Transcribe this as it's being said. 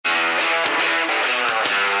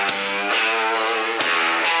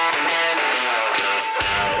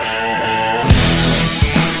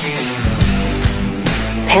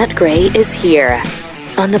Pat Gray is here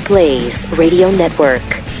on the Blaze Radio Network.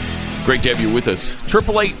 Great to have you with us.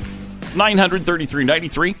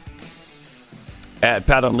 888-900-3393 at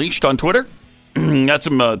Pat Unleashed on Twitter. Got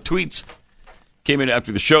some tweets came in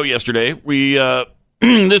after the show yesterday. We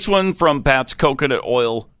this one from Pat's coconut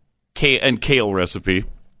oil and kale recipe,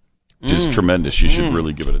 which is tremendous. You should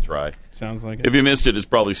really give it a try. Sounds like it. If you missed it, it's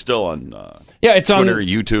probably still on it's Twitter on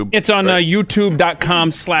YouTube. It's on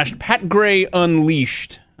youtube.com/Pat Gray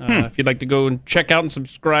Unleashed. If you'd like to go and check out and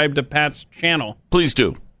subscribe to Pat's channel. Please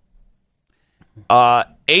do.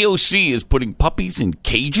 AOC is putting puppies in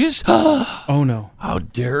cages? Oh, no. How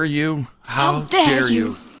dare you? How dare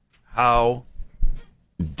you? How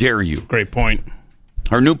dare you? Great point.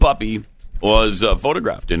 Her new puppy was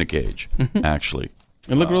photographed in a cage, actually.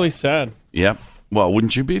 It looked really sad. Yeah. Well,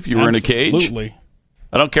 wouldn't you be if you were in a cage? Absolutely.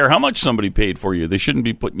 I don't care how much somebody paid for you. They shouldn't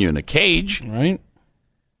be putting you in a cage. Right?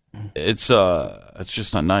 It's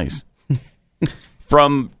just not nice.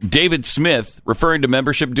 From David Smith, referring to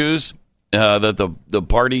membership dues that the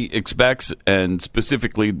party expects, and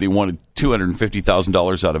specifically they wanted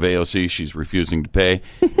 $250,000 out of AOC. She's refusing to pay.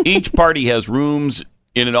 Each party has rooms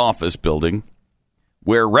in an office building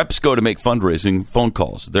where reps go to make fundraising phone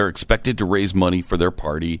calls. They're expected to raise money for their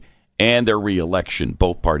party and their re-election.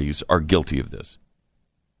 Both parties are guilty of this.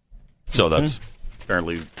 So that's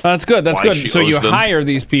apparently that's good. That's good. So you them. hire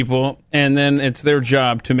these people, and then it's their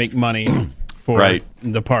job to make money for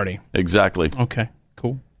the party. Exactly. Okay,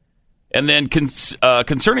 cool. And then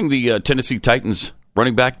concerning the Tennessee Titans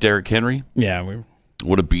running back, Derrick Henry. Yeah.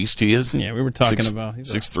 What a beast he is. Yeah, we were talking about.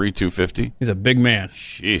 6'3", 250. He's a big man.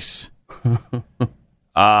 Jeez.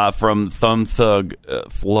 From Thumb Thug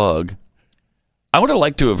Flug. I would have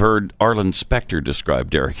liked to have heard Arlen Specter describe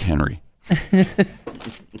Derrick Henry.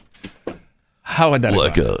 How would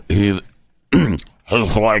that he's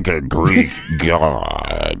like a Greek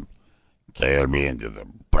god. Came me into the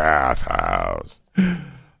bathhouse.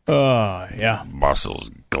 Oh, yeah. Muscles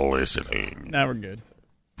glistening. Now we're good.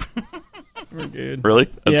 We're good. Really?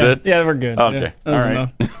 That's it? Yeah, we're good. Okay. Yeah, all right.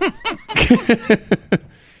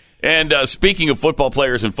 And speaking of football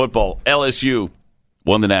players in football, LSU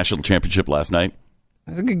won the national championship last night.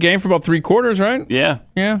 It was a good game for about 3 quarters, right? Yeah.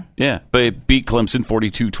 Yeah. Yeah. But it beat Clemson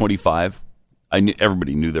 42-25.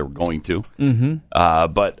 Everybody knew they were going to. Mm-hmm.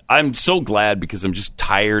 But I'm so glad because I'm just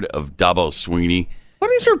tired of Dabo Swinney. What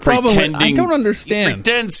is your problem with, I don't understand. He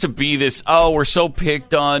pretends to be this, we're so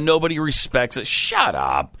picked on. Nobody respects us. Shut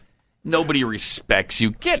up. Nobody respects you.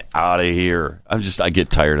 Get out of here. I get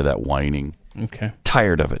tired of that whining. Okay.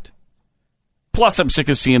 Tired of it. Plus, I'm sick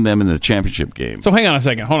of seeing them in the championship game. So hang on a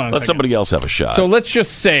second. Hold on a second. Let somebody else have a shot. So let's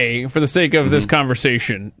just say, for the sake of this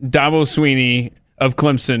conversation, Dabo Swinney of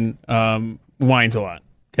Clemson whines a lot.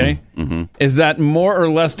 Okay? Mm-hmm. Is that more or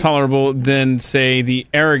less tolerable than, say, the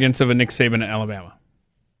arrogance of a Nick Saban at Alabama?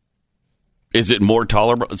 Is it more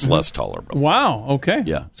tolerable? It's less tolerable. Wow. Okay.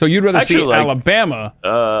 Yeah. So you'd rather see Alabama?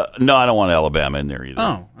 No, I don't want Alabama in there either.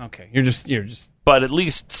 Oh, okay. You're just. But at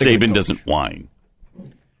least Saban doesn't whine.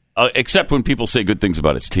 Except when people say good things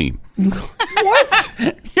about his team. What?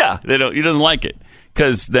 Yeah, he doesn't like it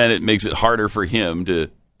because then it makes it harder for him to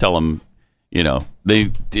tell them,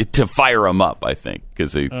 to fire them up. I think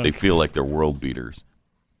because they feel like they're world beaters.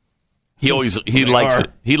 He likes it.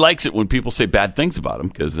 He likes it when people say bad things about him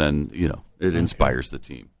because then it inspires the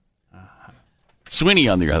team.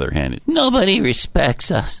 Swinney, on the other hand, nobody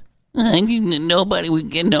respects us. Nobody would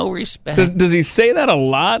get no respect. Does he say that a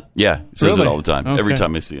lot? Yeah, he says it all the time. Okay. Every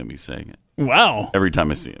time I see him, he's saying it. Wow. Every time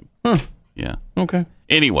I see him. Huh. Yeah. Okay.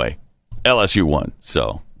 Anyway, LSU won,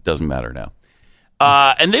 so it doesn't matter now.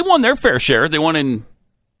 And they won their fair share. They won in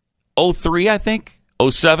 2003, I think,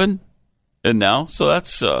 2007, and now. So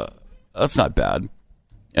that's not bad.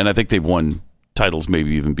 And I think they've won titles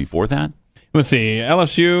maybe even before that. Let's see.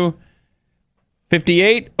 LSU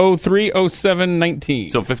 58, 03, 07, 19.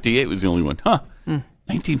 So 58 was the only one. Huh.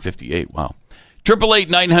 1958. Wow.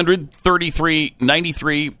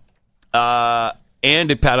 888-900-3393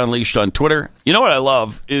 and at Pat Unleashed on Twitter. You know what I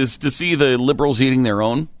love is to see the liberals eating their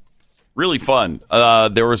own. Really fun.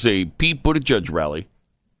 There was a Pete Buttigieg rally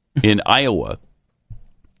in Iowa,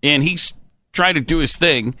 and he's trying to do his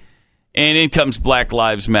thing, and in comes Black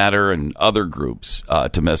Lives Matter and other groups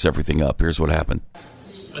to mess everything up. Here's what happened.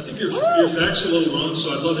 I think your facts are a little wrong,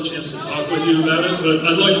 so I'd love a chance to talk with you about it, but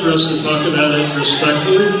I'd like for us to talk about it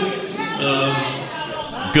respectfully.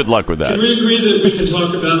 Good luck with that. Can we agree that we can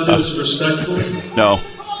talk about this respectfully? No,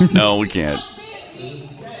 we can't.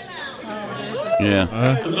 Yeah.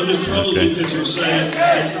 I'm in trouble because you're saying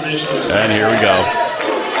information is... And here we go.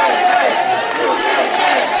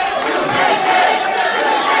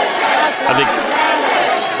 I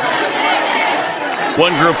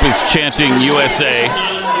One group is chanting USA.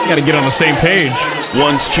 You got to get on the same page.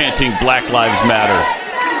 One's chanting Black Lives Matter.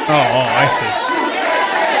 Oh, I see.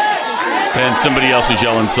 And somebody else is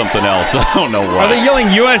yelling something else. I don't know why. Are they yelling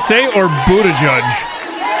USA or Buttigieg?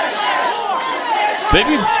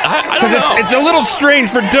 Maybe, I don't know. It's a little strange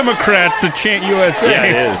for Democrats to chant USA. Yeah,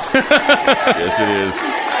 it is. Yes, it is.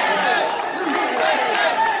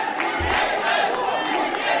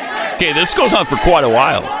 Okay, this goes on for quite a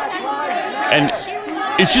while. And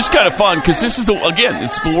it's just kind of fun because this is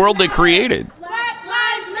it's the world they created.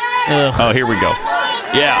 Oh, here we go.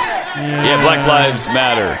 Yeah, Black Lives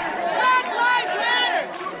Matter.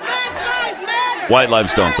 White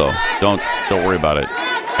lives don't, though. Don't worry about it.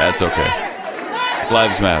 That's okay. Black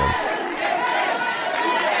Lives Matter.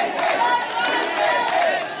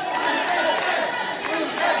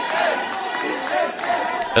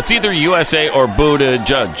 That's either USA or Buddha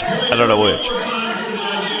Judge. I don't know which.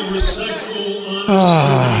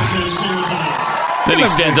 Then he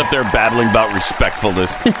stands up there battling about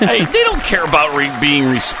respectfulness. Hey, they don't care about being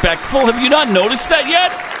respectful. Have you not noticed that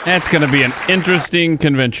yet? That's going to be an interesting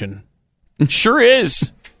convention. It sure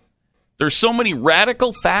is. There's so many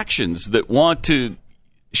radical factions that want to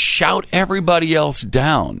shout everybody else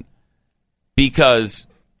down because,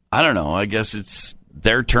 I don't know, I guess it's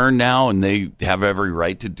their turn now and they have every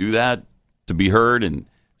right to do that, to be heard and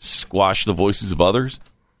squash the voices of others.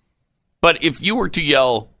 But if you were to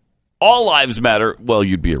yell, all lives matter, well,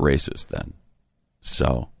 you'd be a racist then.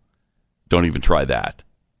 So don't even try that.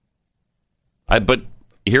 But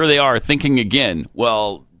here they are thinking again,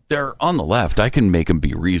 well, they're on the left. I can make them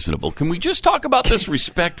be reasonable. Can we just talk about this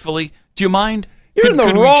respectfully? Do you mind? You're in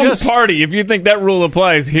the wrong party if you think that rule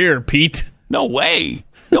applies here, Pete. No way.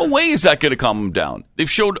 No way is that going to calm them down. They've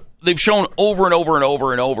shown over and over and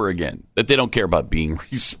over and over again that they don't care about being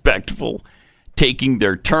respectful, taking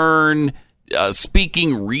their turn,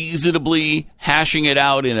 speaking reasonably, hashing it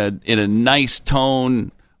out in a nice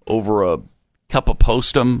tone over a cup of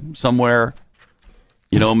Postum somewhere.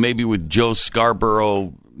 You know, maybe with Joe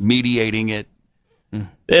Scarborough mediating it.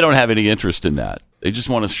 They don't have any interest in that. They just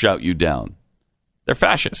want to shout you down. They're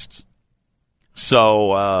fascists.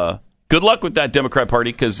 So good luck with that Democrat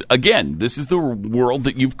Party because, again, this is the world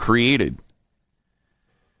that you've created.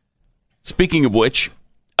 Speaking of which,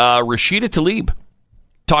 Rashida Tlaib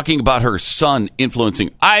talking about her son influencing.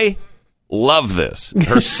 I love this.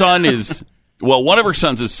 Her son is, well, one of her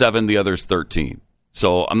sons is 7, the other's 13.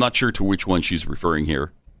 So I'm not sure to which one she's referring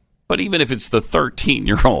here. But even if it's the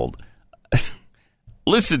 13-year-old,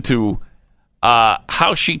 listen to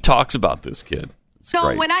how she talks about this kid. It's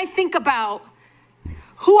great. When I think about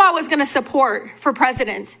who I was going to support for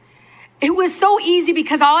president, it was so easy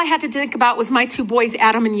because all I had to think about was my 2 boys,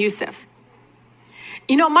 Adam and Yusuf.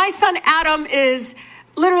 You know, my son Adam is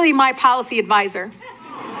literally my policy advisor.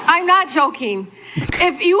 I'm not joking.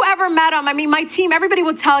 If you ever met him, I mean, my team, everybody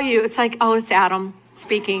will tell you, it's like, oh, it's Adam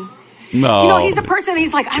speaking. No. You know, he's a person,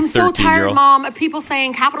 he's like, I'm so tired, Mom, of people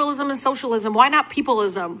saying capitalism and socialism. Why not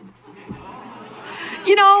peopleism?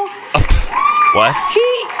 You know? What?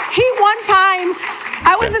 He one time,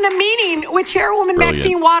 I was in a meeting with Chairwoman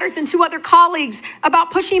Maxine Waters and 2 other colleagues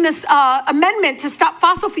about pushing this amendment to stop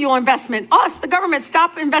fossil fuel investment. Us, the government,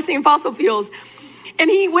 stop investing in fossil fuels. And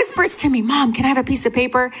he whispers to me, Mom, can I have a piece of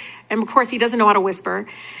paper? And of course, he doesn't know how to whisper.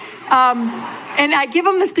 And I give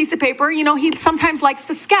him this piece of paper. You know, he sometimes likes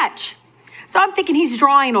to sketch. So I'm thinking he's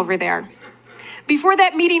drawing over there. Before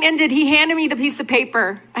that meeting ended, he handed me the piece of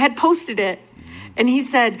paper. I had posted it. And he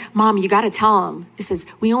said, Mom, you got to tell him. He says,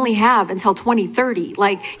 we only have until 2030.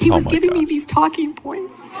 Like, he was giving me these talking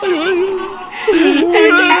points. And at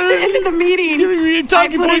the end of the meeting, I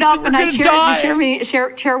put it up and I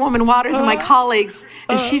shared Chairwoman Waters and my colleagues.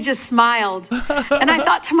 And she just smiled. And I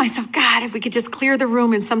thought to myself, God, if we could just clear the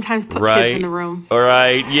room and sometimes put kids in the room. All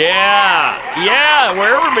right. Yeah.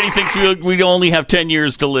 Where everybody thinks we only have 10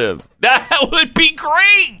 years to live. That would be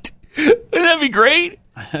great. Wouldn't that be great?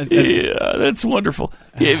 Yeah, that's wonderful.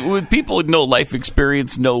 Yeah, with people with no life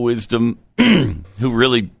experience, no wisdom, who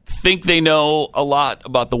really think they know a lot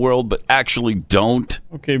about the world but actually don't,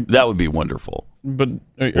 that would be wonderful. But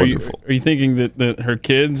are you thinking that her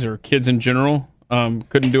kids or kids in general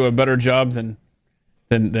couldn't do a better job than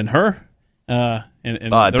her? And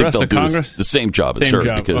I the think rest they'll of do Congress? the same job as her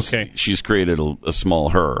because she's created a small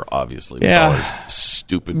her, obviously. Yeah.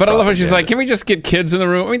 Stupid. But I love how she's like, can we just get kids in the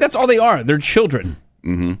room? I mean, that's all they are. They're children.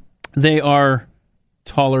 Mm-hmm. They are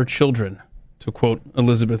taller children, to quote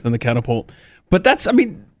Elizabeth in the Catapult. But that's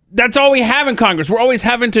all we have in Congress. We're always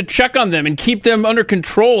having to check on them and keep them under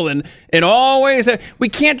control, and always we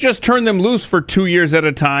can't just turn them loose for 2 years at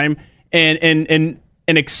a time and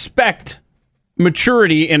expect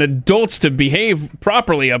maturity and adults to behave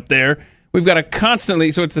properly up there. We've got to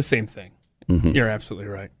constantly. So it's the same thing. Mm-hmm. You're absolutely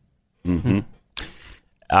right. Mm-hmm.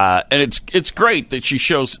 And it's great that she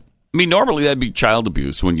shows. I mean, normally that'd be child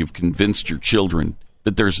abuse when you've convinced your children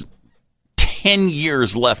that there's 10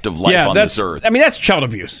 years left of life on this earth. I mean, that's child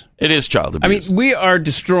abuse. It is child abuse. I mean, we are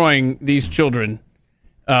destroying these children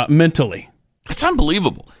mentally. It's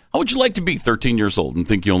unbelievable. How would you like to be 13 years old and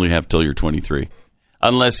think you only have till you're 23?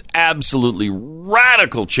 Unless absolutely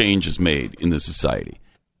radical change is made in this society.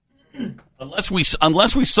 Unless we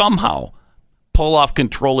somehow pull off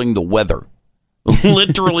controlling the weather.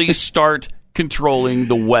 Literally start controlling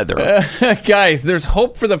the weather. Guys, there's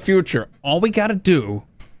hope for the future. All we got to do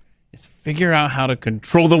is figure out how to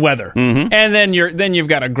control the weather. Mm-hmm. And then you've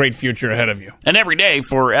got a great future ahead of you. And every day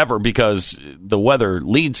forever, because the weather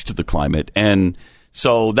leads to the climate. And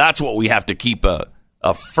so that's what we have to keep a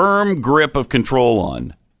firm grip of control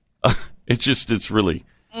on. It's really,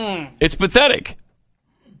 it's pathetic.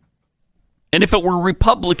 And if it were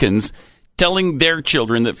Republicans telling their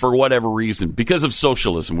children that for whatever reason, because of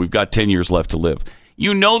socialism, we've got 10 years left to live,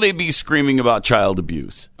 they'd be screaming about child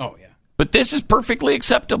abuse. Oh, yeah. But this is perfectly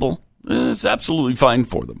acceptable. It's absolutely fine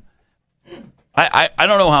for them. I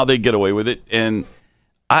don't know how they get away with it, and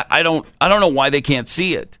I don't know why they can't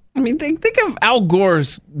see it. I mean, think of Al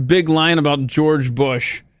Gore's big line about George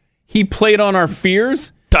Bush. He played on our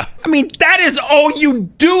fears. I mean, that is all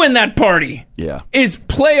you do in that party. Yeah. Is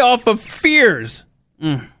play off of fears.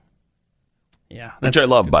 Yeah. Which I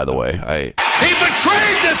love, by the way. He betrayed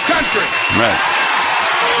this country. Right.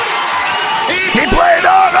 He played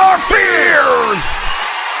on our fears.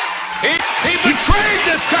 He betrayed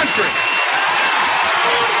this country.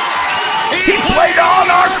 He played on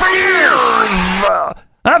our fears.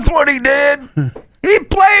 That's what he did. He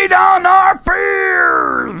played on our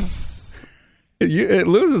fears. It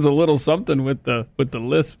loses a little something with the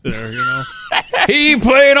lisp there, you know. He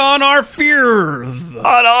played on our fears.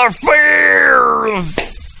 On our fears.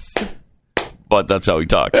 But that's how he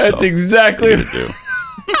talks. That's so exactly what do.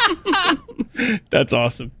 That's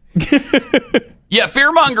awesome. Yeah,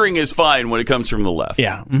 fear-mongering is fine when it comes from the left.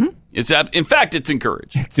 Yeah. Mm-hmm. In fact, it's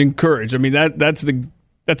encouraged. It's encouraged. I mean, that's the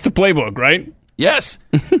playbook, right? Yes.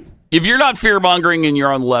 If you're not fear-mongering and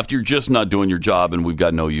you're on the left, you're just not doing your job, and we've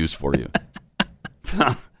got no use for you.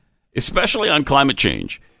 Especially on climate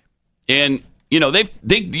change. And,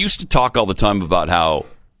 they used to talk all the time about how,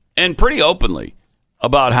 and pretty openly,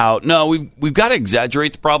 about how, no, we've got to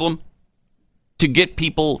exaggerate the problem to get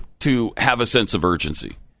people to have a sense of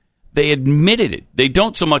urgency. They admitted it. They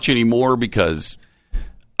don't so much anymore because,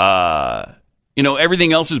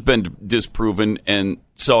 everything else has been disproven. And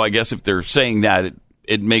so I guess if they're saying that,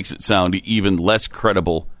 it makes it sound even less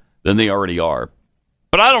credible than they already are.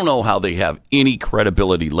 But I don't know how they have any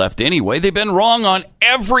credibility left anyway. They've been wrong on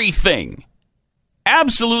everything.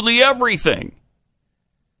 Absolutely everything.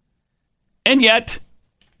 And yet,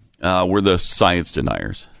 we're the science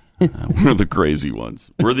deniers. We're the crazy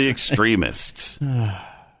ones. We're the extremists.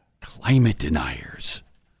 Climate deniers.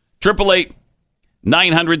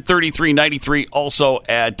 888-900-3393. Also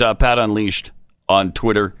at Pat Unleashed on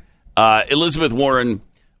Twitter. Elizabeth Warren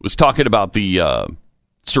was talking about the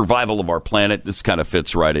survival of our planet. This kind of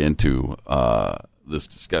fits right into this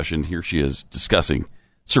discussion. Here she is discussing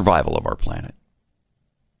survival of our planet.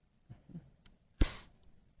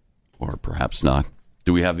 Or perhaps not.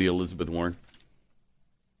 Do we have the Elizabeth Warren?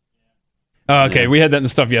 Okay, we had that in the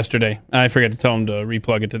stuff yesterday. I forgot to tell him to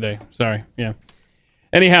replug it today. Sorry. Yeah.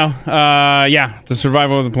 Anyhow, the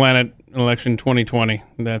survival of the planet election 2020.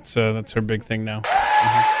 That's her big thing now.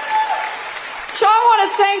 Mm-hmm. So I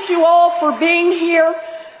want to thank you all for being here.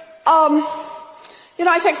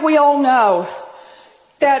 I think we all know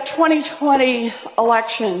that 2020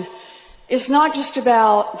 election is not just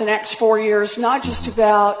about the next 4 years, not just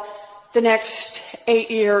about the next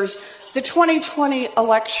 8 years. The 2020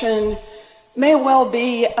 election may well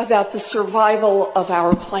be about the survival of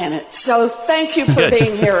our planet. So thank you for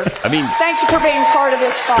being here. Thank you for being part of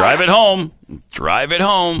this fight. Drive it home. Drive it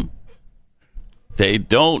home. They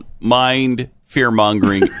don't mind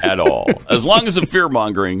fear-mongering at all, as long as the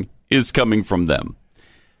fear-mongering is coming from them.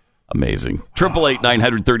 Amazing.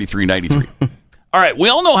 888-900-3393. All right, we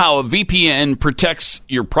all know how a VPN protects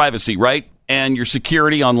your privacy, right? And your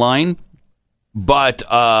security online. But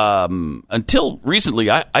until recently,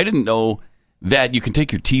 I didn't know that you can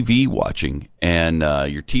take your TV watching and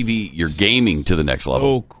your gaming to the next level.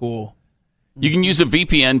 Oh, cool. You can use a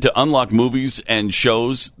VPN to unlock movies and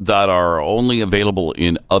shows that are only available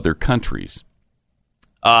in other countries.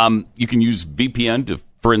 You can use VPN to,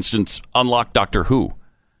 for instance, unlock Doctor Who.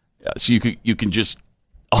 So you can just,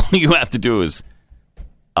 all you have to do is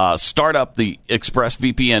start up the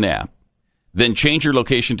ExpressVPN app, then change your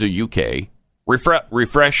location to UK,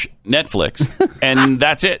 refresh Netflix, and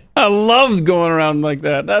that's it. I love going around like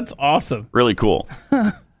that. That's awesome. Really cool.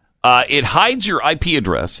 It hides your IP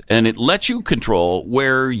address, and it lets you control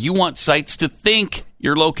where you want sites to think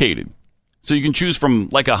you're located. So you can choose from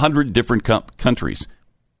like 100 different countries.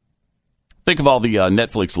 Think of all the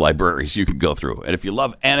Netflix libraries you can go through. And if you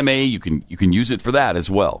love anime, you can use it for that as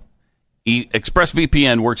well.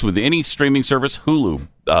 ExpressVPN works with any streaming service, Hulu,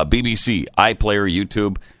 BBC, iPlayer,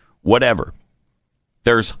 YouTube, whatever.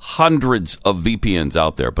 There's hundreds of VPNs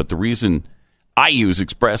out there, but the reason I use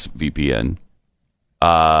ExpressVPN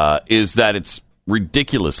is that it's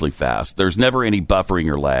ridiculously fast. There's never any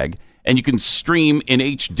buffering or lag, and you can stream in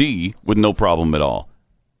HD with no problem at all.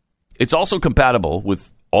 It's also compatible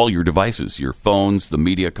with all your devices, your phones, the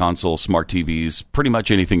media console, smart TVs, pretty much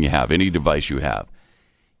anything you have, any device you have.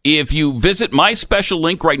 If you visit my special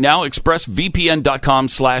link right now,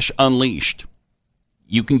 expressvpn.com/unleashed,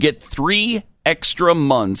 you can get 3 extra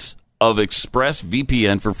months of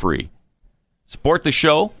ExpressVPN for free. Support the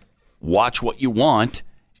show, watch what you want,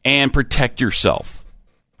 and protect yourself.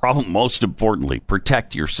 Most importantly,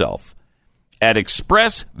 protect yourself at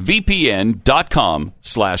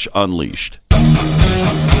expressvpn.com/unleashed.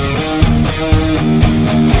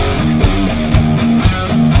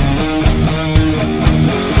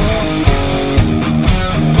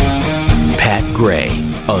 Pat Gray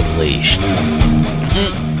Unleashed.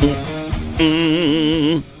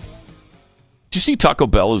 Did you see Taco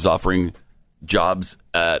Bell is offering jobs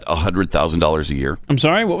at $100,000 a year? I'm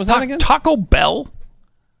sorry, what was that again? Taco Bell?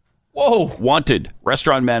 Whoa. Wanted,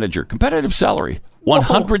 restaurant manager, competitive salary,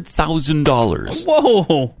 $100,000.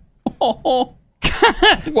 Whoa.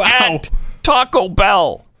 Wow. At Taco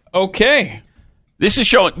Bell. Okay. This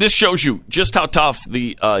shows you just how tough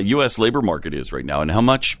the U.S. labor market is right now, and how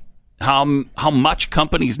much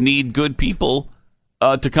companies need good people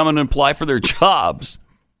to come and apply for their jobs.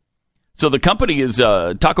 So the company is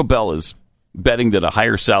Taco Bell is betting that a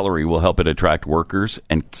higher salary will help it attract workers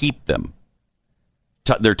and keep them.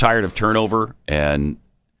 They're tired of turnover, and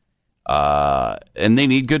they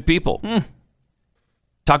need good people.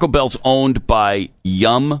 Taco Bell's owned by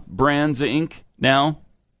Yum Brands Inc. now,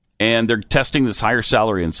 and they're testing this higher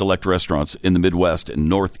salary in select restaurants in the Midwest and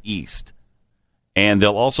Northeast. And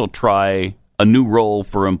they'll also try a new role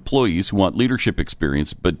for employees who want leadership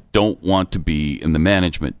experience but don't want to be in the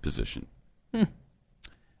management position.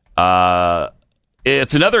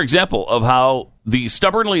 It's another example of how the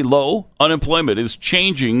stubbornly low unemployment is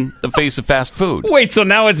changing the face of fast food. Wait, so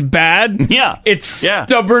now it's bad? Yeah. It's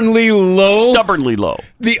stubbornly low? Stubbornly low.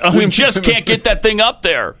 We just can't get that thing up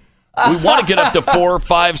there. We want to get up to 4,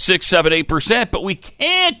 5, 6, 7, 8%, but we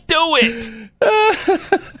can't do it.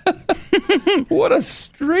 What a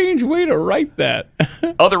strange way to write that.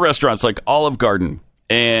 Other restaurants like Olive Garden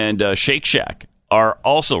and Shake Shack are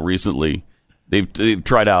also recently, they've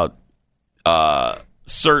tried out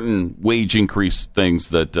certain wage increase things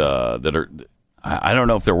that are, I don't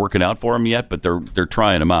know if they're working out for them yet, but they're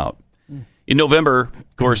trying them out. In November,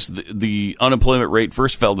 of course, the unemployment rate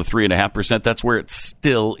first fell to 3.5%. That's where it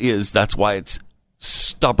still is. That's why it's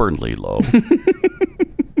stubbornly low.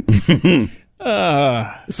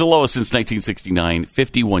 It's the lowest since 1969,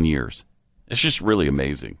 51 years. It's just really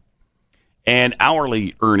amazing. And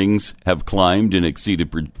hourly earnings have climbed and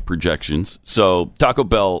exceeded projections. So Taco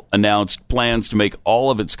Bell announced plans to make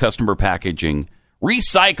all of its customer packaging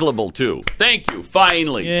recyclable, too. Thank you,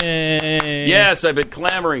 finally. Yay. Yes, I've been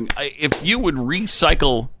clamoring. If you would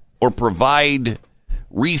recycle or provide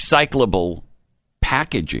recyclable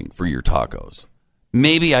packaging for your tacos,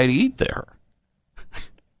 maybe I'd eat there.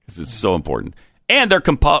 Because it's so important. And they're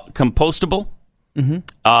compostable.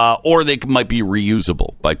 Or they might be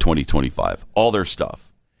reusable by 2025. All their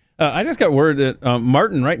stuff. I just got word that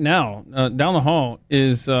Martin right now down the hall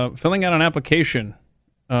is filling out an application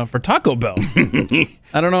for Taco Bell.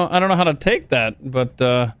 I don't know how to take that, but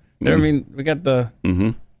I mean, we got the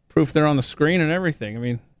proof there on the screen and everything. I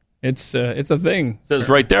mean, it's a thing. It says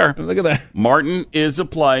right there. Look at that. Martin is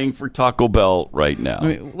applying for Taco Bell right now. I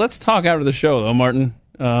mean, let's talk after the show, though, Martin.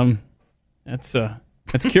 That's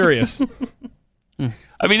curious.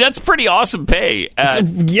 I mean, that's pretty awesome pay at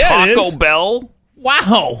Taco Bell.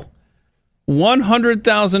 Wow.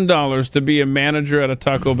 $100,000 to be a manager at a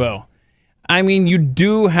Taco Bell. I mean, you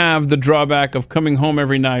do have the drawback of coming home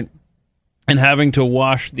every night and having to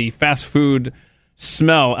wash the fast food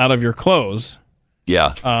smell out of your clothes.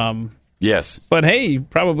 Yeah. Yes. But hey,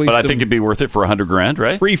 probably. But I think it'd be worth it for $100,000,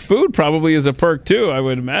 right? Free food probably is a perk too, I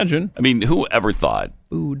would imagine. I mean, who ever thought?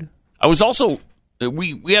 Food. I was also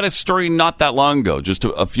we had a story not that long ago, just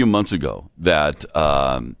a few months ago, that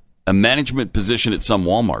a management position at some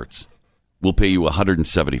Walmarts will pay you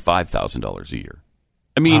 $175,000 a year.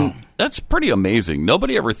 I mean, that's pretty amazing.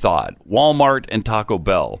 Nobody ever thought Walmart and Taco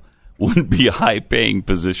Bell would be high-paying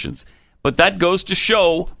positions. But that goes to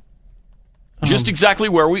show just exactly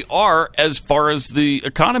where we are as far as the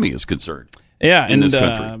economy is concerned. Yeah, in this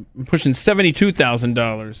country. Pushing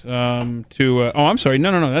 $72,000 to. I'm sorry,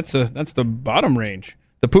 no. That's the bottom range.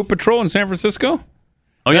 The Poop Patrol in San Francisco.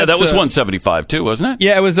 Oh yeah, that was 175 too, wasn't it?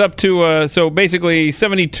 Yeah, it was up to so basically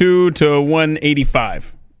 72 to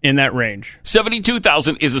 185 in that range.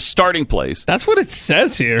 72,000 is a starting place. That's what it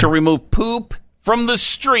says here. To remove poop from the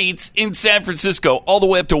streets in San Francisco, all the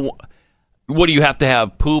way up to. What do you have to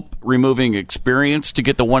have poop removing experience to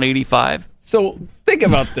get the 185? So think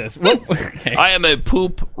about this. Okay. I am a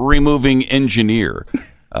poop removing engineer.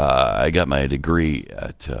 I got my degree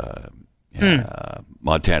at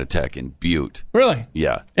Montana Tech in Butte. Really?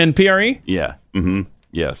 Yeah. And PRE? Yeah. Mm-hmm.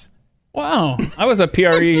 Yes. Wow. I was a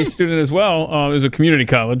PRE student as well. It was a community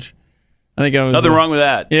college. I think I was. Nothing wrong with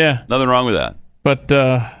that. Yeah. Nothing wrong with that. But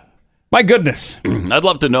my goodness. I'd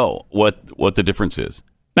love to know what the difference is.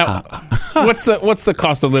 Now, what's the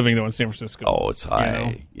cost of living though in San Francisco? Oh, it's high. You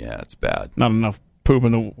know? Yeah, it's bad. Not enough poop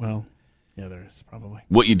in the yeah, there is probably.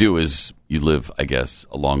 What you do is you live, I guess,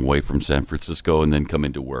 a long way from San Francisco and then come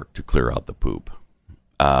into work to clear out the poop.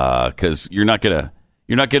 Because you're not gonna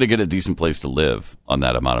get a decent place to live on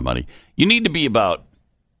that amount of money. You need to be about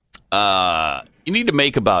you need to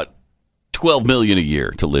make about $12 million a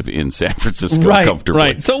year to live in San Francisco comfortably.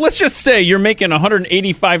 Right. So let's just say you're making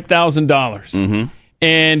 $185,000.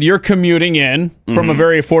 And you're commuting in from a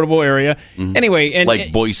very affordable area. Anyway, and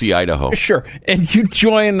like Boise, Idaho. Sure. And you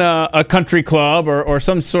join a country club or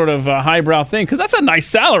some sort of highbrow thing, because that's a nice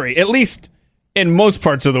salary, at least in most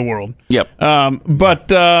parts of the world. Yep.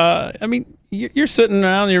 But I mean, you're sitting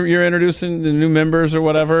around, you're introducing the new members or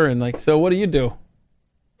whatever, and like, so what do you do?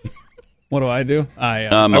 What do?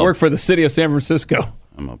 I work for the city of San Francisco.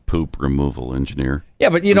 I'm a poop removal engineer. Yeah,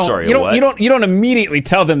 but you don't immediately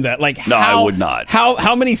tell them that. Like, no, I would not.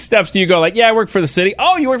 How many steps do you go? Like, yeah, I work for the city.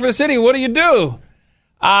 Oh, you work for the city. What do you do?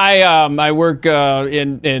 I work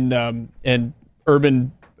in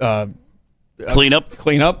urban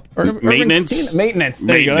cleanup, maintenance. Maintenance.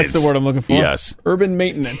 There you go. That's the word I'm looking for. Yes, urban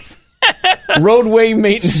maintenance. Roadway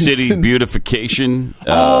maintenance. City beautification.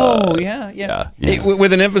 Yeah.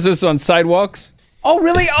 With an emphasis on sidewalks. Oh,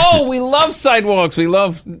 really? Oh, we love sidewalks. We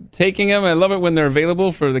love taking them. I love it when they're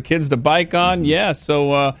available for the kids to bike on. Yeah.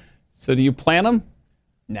 So do you plan them?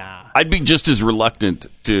 Nah. I'd be just as reluctant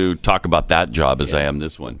to talk about that job as I am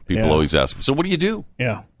this one. People always ask, so what do you do?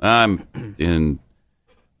 Yeah. I'm in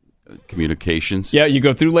communications. Yeah, you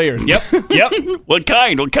go through layers. Yep. What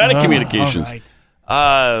kind? What kind of communications?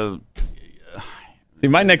 All right. See,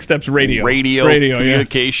 my next step's radio. Radio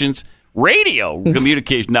communications. Yeah. Radio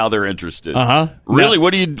communication. Now they're interested. Really? No.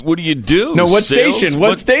 What do you do? No. What Sales? station?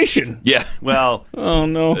 What station? Yeah. Well. Oh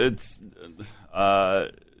no. It's.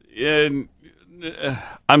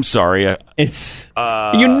 I'm sorry. It's.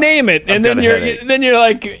 You name it, and then you're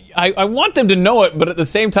like, I want them to know it, but at the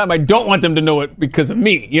same time, I don't want them to know it because of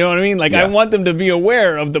me. You know what I mean? Like, I want them to be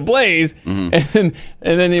aware of the blaze, and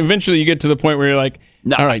then eventually you get to the point where you're like.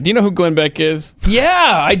 No. All right. Do you know who Glenn Beck is?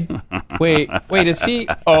 Yeah. Wait. Is he?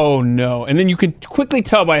 Oh no. And then you can quickly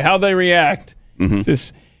tell by how they react. Is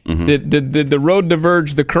this, did the road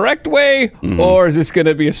diverge the correct way, or is this going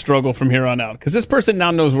to be a struggle from here on out? Because this person now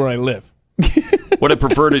knows where I live. What I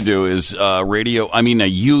prefer to do is radio. I mean, I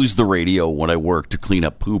use the radio when I work to clean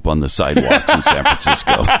up poop on the sidewalks in San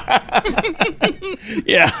Francisco.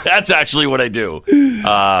 Yeah, that's actually what I do.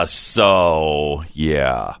 So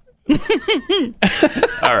yeah. All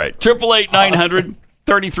right,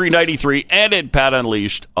 888-900-3393 and at Pat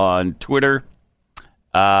Unleashed on Twitter.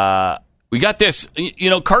 We got this. You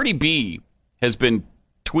know, Cardi B has been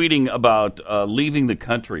tweeting about leaving the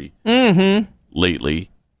country lately,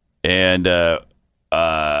 and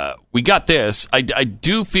we got this. I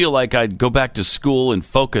do feel like I'd go back to school and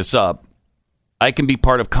focus up. I can be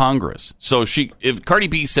part of Congress. So if Cardi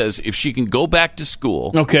B says if she can go back to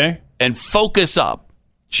school, and focus up.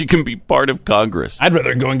 She can be part of Congress. I'd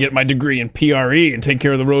rather go and get my degree in PRE and take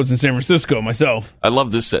care of the roads in San Francisco myself. I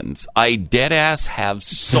love this sentence. I deadass have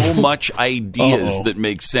so much ideas that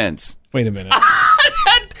make sense. Wait a minute.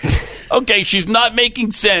 Okay, she's not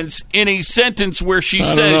making sense in a sentence where she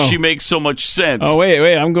says she makes so much sense. Oh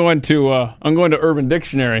wait. I'm going to Urban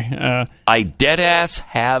Dictionary. I deadass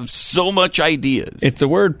have so much ideas. It's a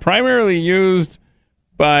word primarily used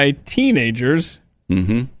by teenagers.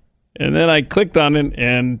 Mm-hmm. And then I clicked on it,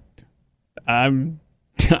 and I'm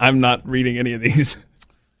not reading any of these.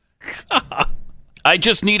 I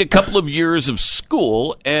just need a couple of years of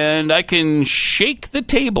school, and I can shake the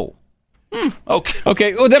table. Okay.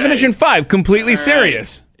 Okay. Well, definition 5, completely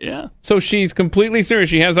serious. Yeah. So she's completely serious.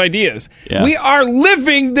 She has ideas. Yeah. We are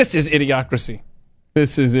living. This is idiocracy.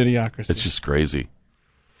 This is idiocracy. It's just crazy.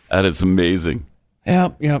 That is amazing.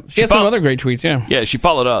 Yeah. She has some other great tweets, yeah. Yeah, she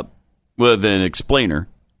followed up with an explainer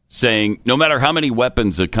saying, no matter how many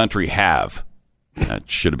weapons a country have, that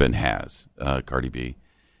should have been has, Cardi B.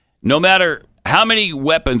 No matter how many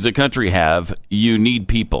weapons a country have, you need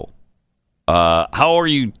people. How are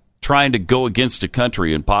you trying to go against a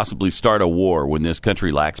country and possibly start a war when this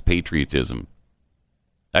country lacks patriotism?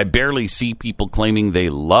 I barely see people claiming they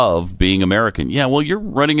love being American. Yeah, well, you're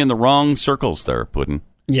running in the wrong circles there, Puddin'.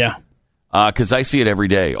 Yeah. Because I see it every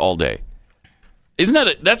day, all day.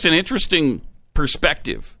 Isn't that's an interesting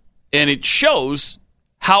perspective? And it shows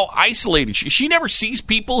how isolated she never sees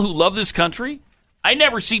people who love this country. I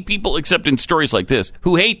never see people, except in stories like this,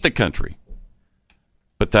 who hate the country.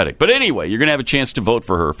 Pathetic. But anyway, you're going to have a chance to vote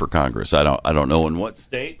for her for Congress. I don't know in what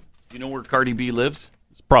state. You know where Cardi B lives?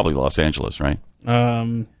 It's probably Los Angeles, right?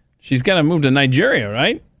 She's got to move to Nigeria,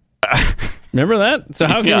 right? Remember that? So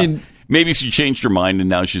how can you? Maybe she changed her mind and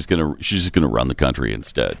now she's just gonna run the country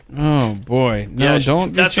instead. Oh boy, no!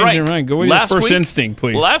 Don't that's change right. your mind. Go with your first instinct,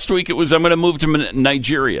 please. Last week it was I'm going to move to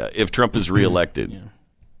Nigeria if Trump is reelected.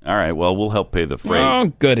 All right, well we'll help pay the freight.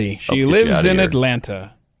 Oh goody, she lives in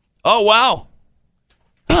Atlanta. Oh wow,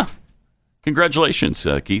 huh? Congratulations,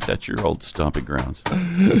 Keith. That's your old stomping grounds,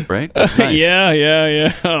 right? That's nice.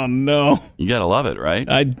 Yeah. Oh, no. You got to love it, right?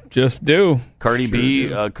 I just do. Cardi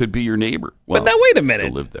B could be your neighbor. Well, but now, wait a minute.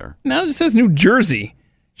 Still live there. Now it says New Jersey.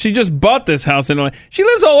 She just bought this house in Atlanta. She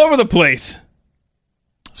lives all over the place.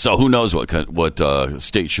 So who knows what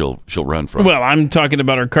state she'll run from? Well, I'm talking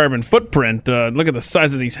about her carbon footprint. Look at the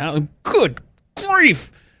size of these houses. Good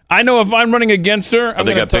grief. I know if I'm running against her...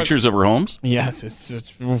 They got pictures of her homes? Yes.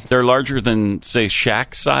 It's They're larger than, say,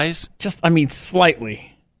 shack size?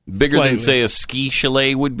 Slightly. Bigger than, say, a ski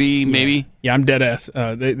chalet would be, maybe? Yeah, I'm dead ass.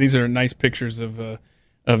 These are nice pictures of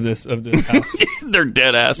this house. They're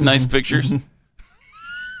dead ass nice pictures?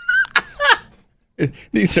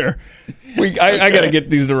 These are... I got to get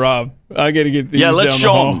these to Rob. I got to get these let's down show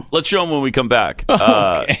the hall. them. Let's show them when we come back.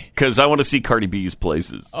 Okay. Because I want to see Cardi B's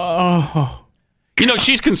places. Oh... You know,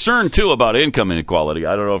 she's concerned, too, about income inequality.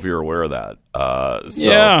 I don't know if you're aware of that.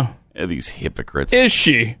 Yeah. These hypocrites. Is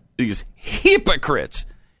she? These hypocrites.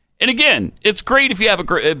 And again, it's great if you have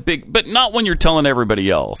a big... But not when you're telling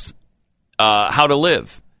everybody else how to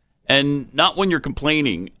live. And not when you're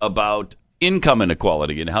complaining about income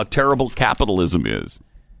inequality and how terrible capitalism is.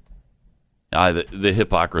 The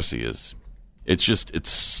hypocrisy is...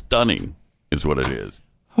 It's stunning, is what it is.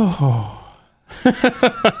 Oh...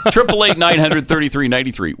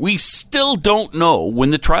 888-900-3393. We still don't know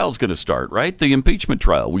when the trial's going to start, right? The impeachment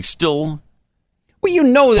trial. We still... Well, you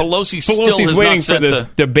know that Pelosi's waiting for this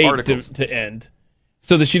debate to end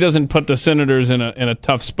so that she doesn't put the senators in a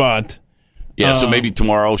tough spot. Yeah, so maybe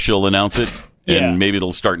tomorrow she'll announce it, and maybe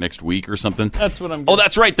it'll start next week or something. That's what I'm... Oh,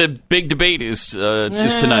 that's right. The big debate is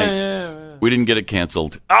tonight. Yeah. We didn't get it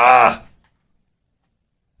canceled. Ah!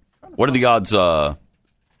 What are the odds...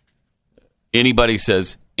 anybody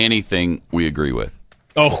says anything we agree with?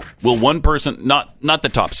 Oh. Will one person, not the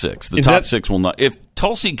top six. The top six will not. If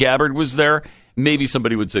Tulsi Gabbard was there, maybe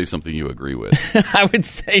somebody would say something you agree with. I would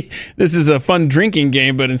say this is a fun drinking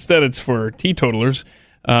game, but instead it's for teetotalers.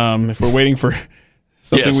 If we're waiting for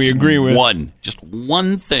something we agree with. Just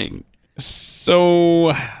one thing.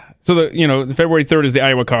 So the February 3rd is the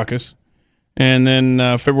Iowa caucus. And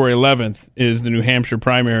then February 11th is the New Hampshire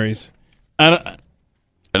primaries. And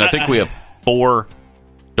I think we have 4.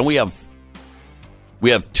 Don't we have? We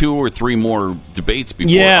have 2 or 3 more debates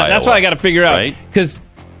before. Yeah, Iowa, that's what I got to figure out. Right? Because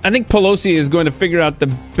I think Pelosi is going to figure out the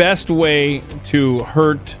best way to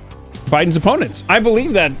hurt Biden's opponents. I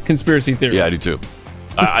believe that conspiracy theory. Yeah, I do too.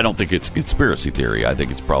 I don't think it's conspiracy theory. I think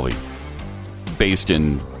it's probably based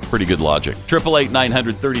in pretty good logic.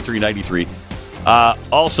 888-900-3393.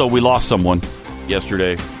 Also, we lost someone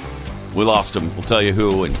yesterday. We lost him. We'll tell you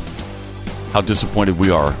who and how disappointed we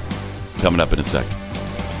are. Coming up in a second.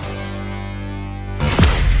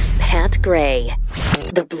 Pat Gray,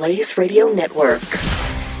 the Blaze Radio Network.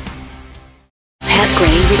 Pat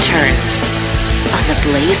Gray returns on the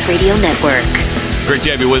Blaze Radio Network. Great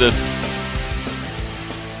to have you with us.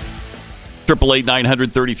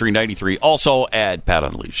 888-900-3393. Also, add Pat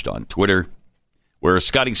Unleashed on Twitter, where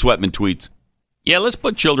Scotty Sweatman tweets, "Yeah, let's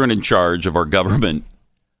put children in charge of our government.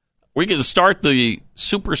 We can start the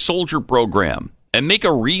Super Soldier program. and make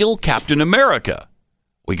a real Captain America.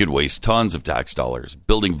 We could waste tons of tax dollars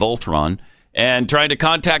building Voltron and trying to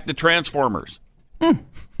contact the Transformers. I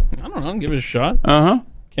don't know. Give it a shot.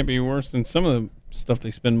 Can't be worse than some of the stuff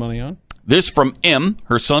they spend money on. This from M.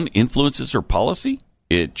 Her son influences her policy?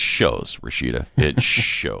 It shows, Rashida. It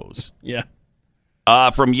shows. Yeah.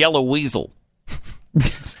 From Yellow Weasel.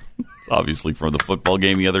 It's obviously from the football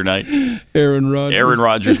game the other night. Aaron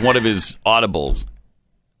Rodgers, one of his audibles.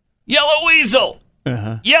 Yellow Weasel!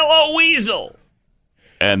 Yellow Weasel!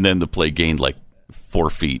 And then the play gained like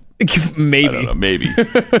 4 feet. Maybe. I don't know, maybe.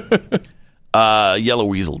 Yellow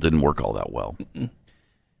Weasel didn't work all that well.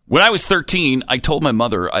 When I was 13, I told my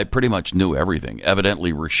mother I pretty much knew everything.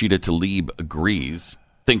 Evidently, Rashida Tlaib agrees,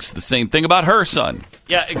 thinks the same thing about her son.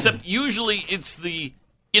 Yeah, except usually it's the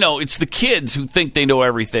kids who think they know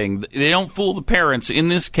everything. They don't fool the parents. In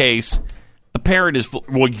this case, the parent is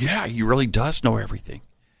well, yeah, he really does know everything.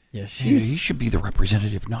 Yeah, he should be the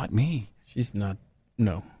representative, not me. She's not,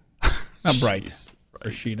 no. Not bright.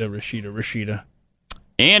 Rashida.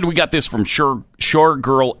 And we got this from Shore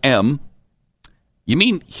Girl M. You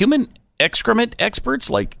mean human excrement experts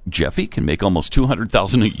like Jeffy can make almost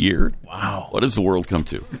 $200,000 a year? Wow. What does the world come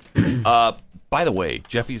to? By the way,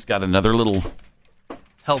 Jeffy's got another little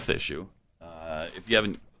health issue. If you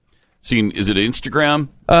haven't seen, is it Instagram?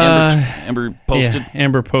 Amber posted? Yeah,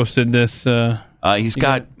 Amber posted this. He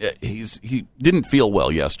didn't feel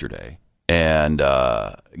well yesterday and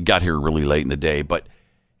got here really late in the day. But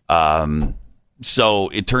so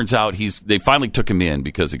it turns out they finally took him in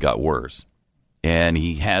because it got worse. And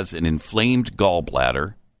he has an inflamed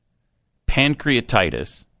gallbladder,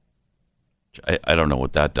 pancreatitis, which I don't know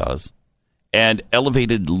what that does, and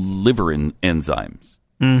elevated liver enzymes.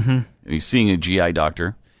 Mm-hmm. He's seeing a GI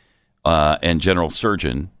doctor and general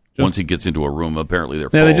surgeon. Once he gets into a room, apparently they're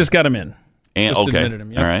full. Yeah, they just got him in. And, just okay, admitted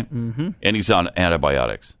him, yep. All right. Mm-hmm. And he's on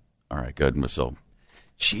antibiotics. All right, good. So,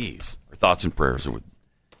 jeez, our thoughts and prayers are with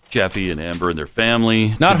Jeffy and Amber and their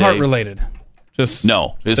family. Not today. heart-related.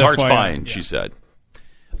 No, his heart's FYI. fine, Yeah. she said.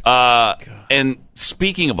 And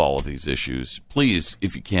speaking of all of these issues, please,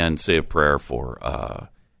 if you can, say a prayer for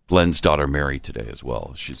Glenn's daughter Mary today as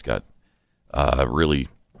well. She's got really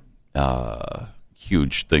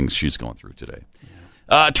huge things she's going through today.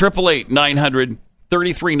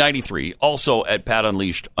 888-900-3393. Also at Pat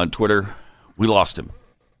Unleashed on Twitter. We lost him.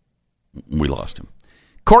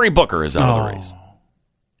 Cory Booker is out of the race.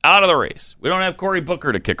 Out of the race. We don't have Cory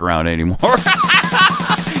Booker to kick around anymore. Cory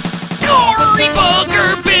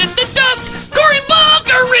Booker bit the dust. Cory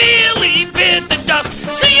Booker really bit the dust.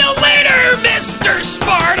 See you later, Mr.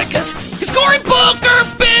 Spartacus. 'Cause Cory Booker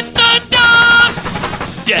bit the dust.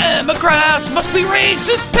 Democrats must be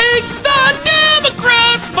racist pigs. The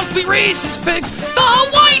Democrats must be racist pigs. The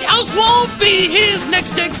White House won't be his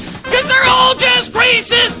next digs. 'Cause they're all just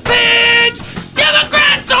racist pigs.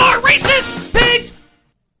 Democrats are racist pigs.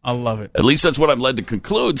 I love it. At least that's what I'm led to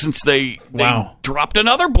conclude, since they dropped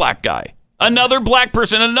another black guy, another black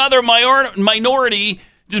person, another minority,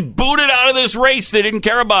 just booted out of this race. They didn't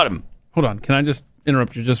care about him. Hold on. Can I just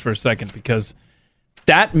interrupt you just for a second? Because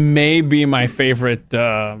that may be my favorite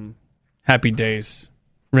Happy Days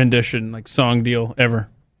rendition, like song deal ever.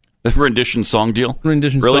 The rendition song deal?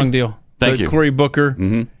 Song deal. Thank you. Cory Booker.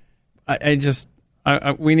 Mm-hmm.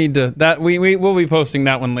 We need to, we'll be posting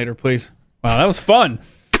that one later, please. Wow, that was fun.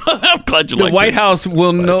 I'm glad you the liked White it. House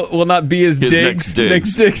will not be his digs.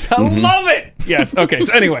 Next digs. I love it. Yes. Okay.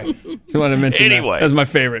 So anyway, just wanted to mention that. That's my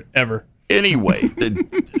favorite ever. Anyway,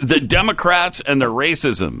 the Democrats and their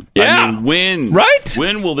racism. Yeah. I mean,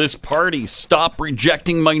 when will this party stop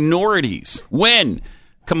rejecting minorities? When?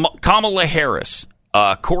 Kamala Harris,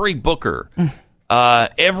 Cory Booker,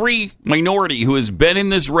 every minority who has been in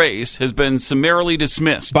this race has been summarily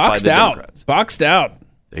dismissed by the Democrats. Boxed out.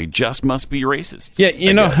 They just must be racists.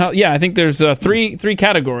 Yeah, I think there's three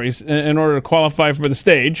categories in order to qualify for the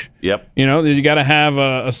stage. Yep. You got to have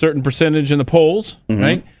a certain percentage in the polls,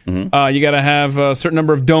 right? Mm-hmm. You got to have a certain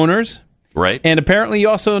number of donors. Right. And apparently you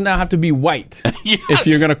also now have to be white yes. if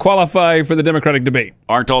you're going to qualify for the Democratic debate.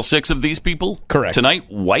 Aren't all 6 of these people correct tonight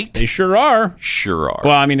white? They sure are. Sure are.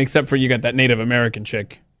 Well, I mean, except for you got that Native American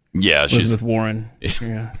chick. Yeah, Elizabeth Warren.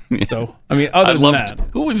 Yeah. So, I mean, other than that.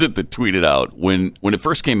 Who was it that tweeted out when it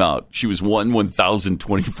first came out? She was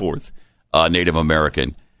 1,024th Native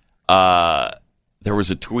American. There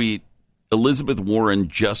was a tweet. Elizabeth Warren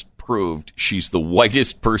just proved she's the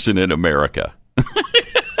whitest person in America.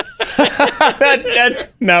 that's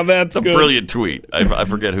a brilliant tweet. I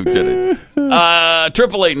forget who did it.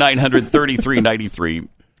 888-900-3393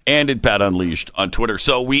 and at Pat Unleashed on Twitter.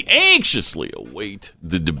 So we anxiously await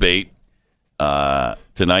the debate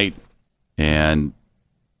tonight And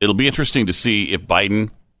it'll be interesting to see if Biden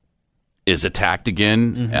is attacked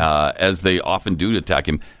again, as they often do attack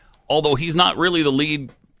him. Although he's not really the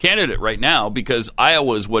lead candidate right now because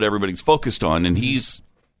Iowa is what everybody's focused on, and he's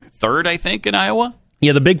third, I think, in Iowa.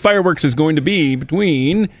 Yeah, the big fireworks is going to be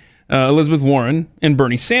between Elizabeth Warren and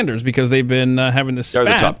Bernie Sanders because they've been having this spat.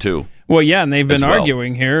 They're the top two. Well, yeah, and they've been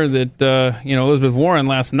arguing here that Elizabeth Warren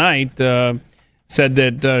last night said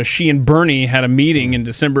that she and Bernie had a meeting in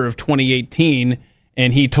December of 2018,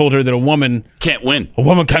 and he told her that a woman can't win. A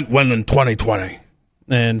woman can't win in 2020,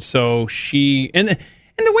 and so she and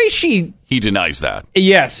the way he denies that.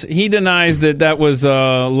 Yes, he denies that was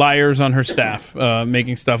liars on her staff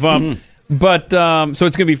making stuff up. But so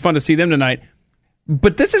it's going to be fun to see them tonight.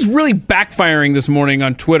 But this is really backfiring this morning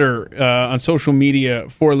on Twitter, on social media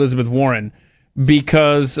for Elizabeth Warren,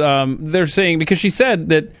 because they're saying, because she said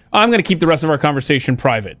that I'm going to keep the rest of our conversation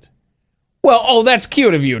private. Well, that's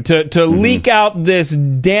cute of you to leak out this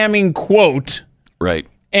damning quote. Right.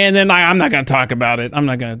 And then I'm not going to talk about it. I'm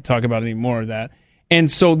not going to talk about any more of that. And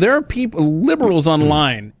so there are people, liberals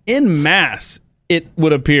online, en masse, it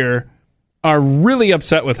would appear, are really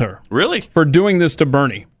upset with her. Really? For doing this to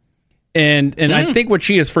Bernie. And I think what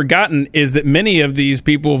she has forgotten is that many of these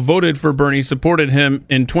people voted for Bernie, supported him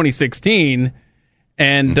in 2016,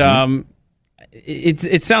 and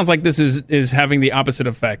it sounds like this is having the opposite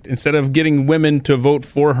effect. Instead of getting women to vote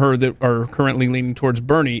for her that are currently leaning towards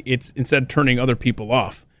Bernie, it's instead turning other people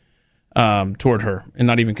off toward her and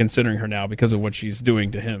not even considering her now because of what she's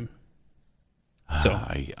doing to him. So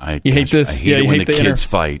you hate this? I hate it when the kids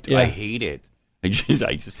fight. Yeah. I hate it. I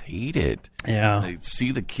just hate it. Yeah. I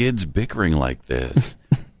see the kids bickering like this.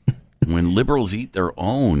 When liberals eat their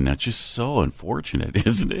own, that's just so unfortunate,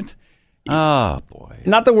 isn't it? Oh, boy.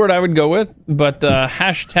 Not the word I would go with, but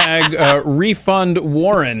hashtag refund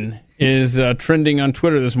Warren is trending on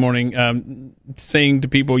Twitter this morning, saying to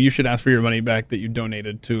people, you should ask for your money back that you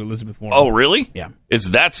donated to Elizabeth Warren. Oh, really? Yeah. Is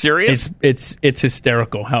that serious? It's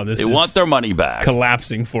hysterical how this They want their money back.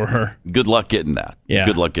 Collapsing for her. Good luck getting that. Yeah.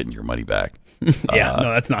 Good luck getting your money back. Yeah,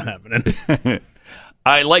 no, that's not happening.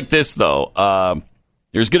 I like this, though.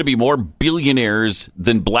 There's going to be more billionaires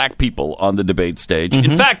than black people on the debate stage.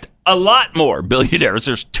 In fact, a lot more billionaires.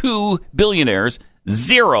 There's 2 billionaires,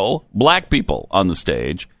 0 black people on the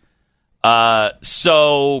stage.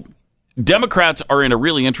 So Democrats are in a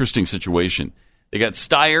really interesting situation. They got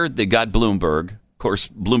Steyer, they got Bloomberg. Of course,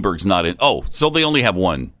 Bloomberg's not in. Oh, so they only have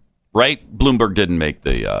one, right? Bloomberg didn't make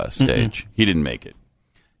the stage. He didn't make it.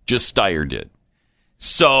 Just Steyer did.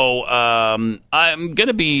 So I'm going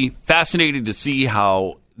to be fascinated to see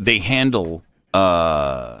how they handle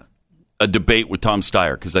a debate with Tom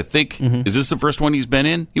Steyer, because I think, is this the first one he's been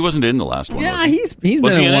in? He wasn't in the last one, Yeah, was he? he's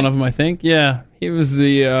been in one of them, I think. Yeah, he was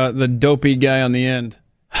the dopey guy on the end,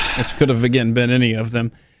 which could have, again, been any of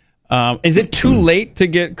them. Is it too late to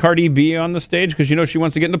get Cardi B on the stage? Because, she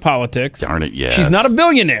wants to get into politics. Darn it, yes. She's not a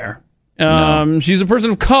billionaire. No. She's a person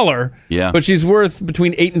of color, yeah, but she's worth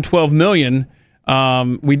between $8 and $12 million.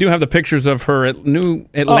 We do have the pictures of her at new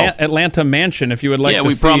Atlanta mansion. If you would like, to see. Yeah,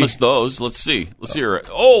 we promised those. Let's see. Let's see her.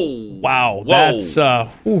 Oh, wow, whoa. That's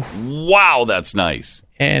wow, that's nice.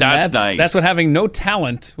 And that's nice. That's what having no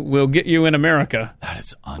talent will get you in America. That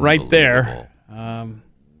is unbelievable. Right there.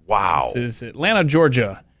 Wow. This is Atlanta,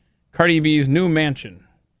 Georgia. Cardi B's new mansion.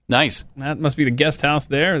 Nice. That must be the guest house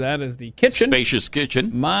there. That is the kitchen. Spacious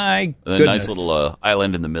kitchen. My goodness. A nice little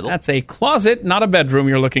island in the middle. That's a closet, not a bedroom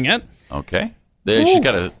you're looking at. Okay. She's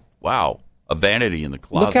got a vanity in the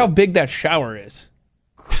closet. Look how big that shower is.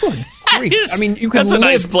 Good grief. I mean, you could that's live. A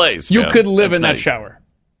nice place. You man. could live that's in nice. that shower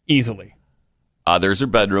easily. There's her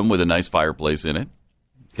bedroom with a nice fireplace in it.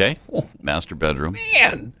 Okay. Master bedroom.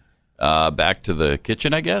 Man. Back to the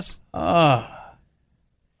kitchen, I guess.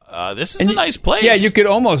 This is a nice place. Yeah, you could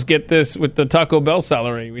almost get this with the Taco Bell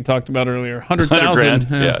salary we talked about earlier.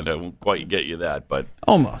 $100,000. Yeah, that won't quite get you that, but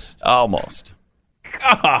almost. We're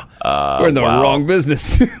in the wrong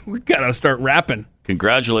business. We got to start rapping.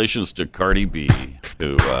 Congratulations to Cardi B,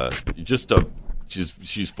 who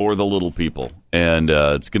she's for the little people, and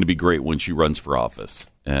it's going to be great when she runs for office,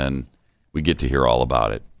 and we get to hear all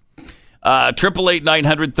about it.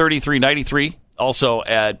 888-900-3393. Also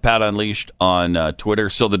at Pat Unleashed on Twitter.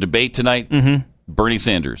 So the debate tonight, Bernie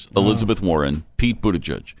Sanders, Elizabeth Warren, Pete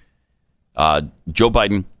Buttigieg, Joe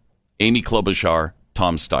Biden, Amy Klobuchar,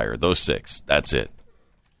 Tom Steyer. Those 6. That's it.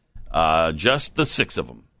 Just the 6 of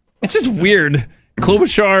them. It's just weird.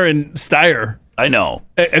 Klobuchar and Steyer. I know.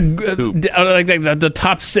 Like the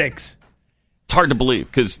top 6. It's hard to believe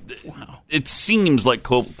because it seems like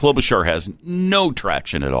Klobuchar has no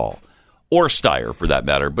traction at all. Or Steyer, for that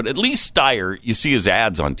matter. But at least Steyer, you see his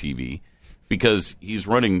ads on TV. because he's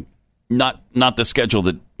running not the schedule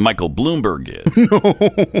that Michael Bloomberg is.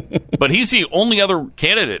 But he's the only other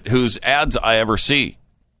candidate whose ads I ever see.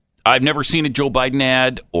 I've never seen a Joe Biden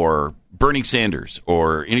ad or Bernie Sanders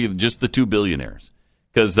or any of just the two billionaires,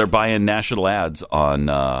 because they're buying national ads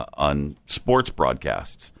on sports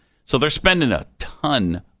broadcasts. So they're spending a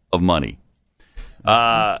ton of money.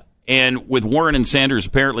 And with Warren and Sanders,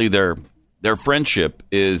 apparently their friendship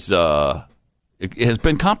has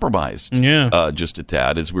been compromised. Just a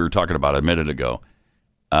tad, as we were talking about a minute ago.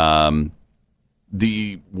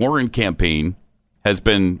 The Warren campaign has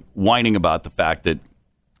been whining about the fact that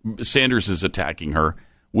Sanders is attacking her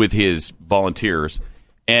with his volunteers,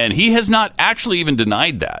 and he has not actually even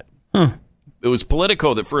denied that. It was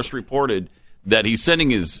Politico that first reported that he's sending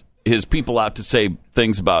his people out to say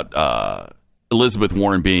things about Elizabeth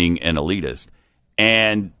Warren being an elitist,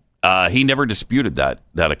 and he never disputed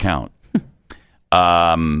that account.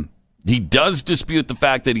 He does dispute the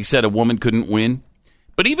fact that he said a woman couldn't win.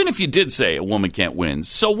 But even if you did say a woman can't win,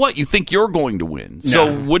 so what? You think you're going to win.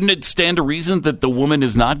 So wouldn't it stand to reason that the woman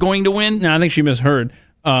is not going to win? No, I think she misheard.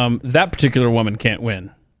 That particular woman can't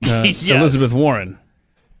win. Yes. Elizabeth Warren.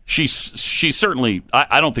 She certainly,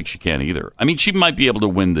 I don't think she can either. I mean, she might be able to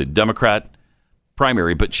win the Democrat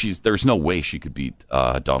primary, but there's no way she could beat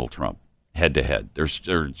Donald Trump head to head. There's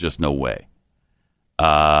just no way.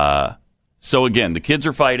 So again, the kids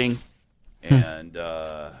are fighting, and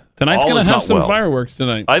tonight's going to have some fireworks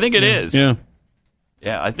tonight. I think it is. Yeah,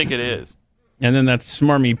 I think it is. And then that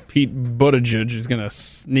smarmy Pete Buttigieg is going to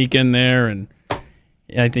sneak in there, and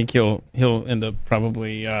I think he'll end up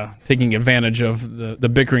probably taking advantage of the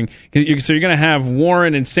bickering. So you're going to have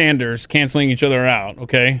Warren and Sanders canceling each other out,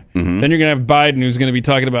 okay? Mm-hmm. Then you're going to have Biden, who's going to be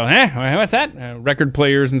talking about, what's that? Record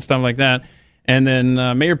players and stuff like that. And then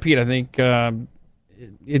Mayor Pete, I think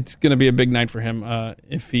it's going to be a big night for him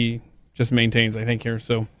if he just maintains, I think, here.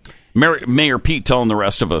 So Mayor Pete telling the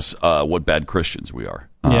rest of us what bad Christians we are.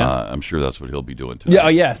 I'm sure that's what he'll be doing today. Yeah,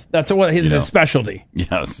 yes. That's what his specialty.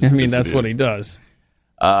 Yes. I mean, that's what he does.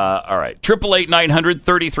 All right.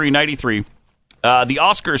 888-900-3393. The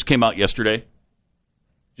Oscars came out yesterday. Did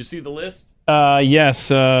you see the list?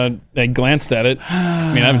 Yes. I glanced at it.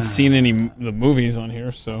 I mean, I haven't seen any of the movies on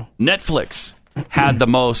here, so. Netflix had the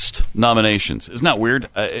most nominations. Isn't that weird?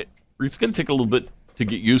 It's going to take a little bit to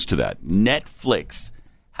get used to that. Netflix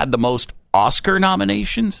had the most Oscar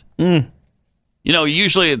nominations.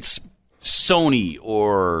 Usually it's Sony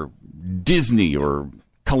or Disney or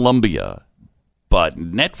Columbia. But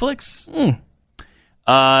Netflix?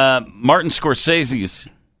 Martin Scorsese's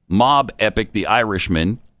mob epic, The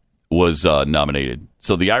Irishman, was nominated.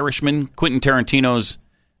 So The Irishman, Quentin Tarantino's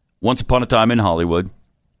Once Upon a Time in Hollywood,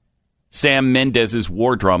 Sam Mendes's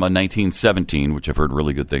war drama 1917, which I've heard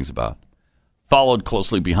really good things about, followed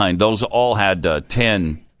closely behind. Those all had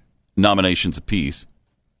 10 nominations apiece.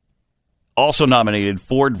 Also nominated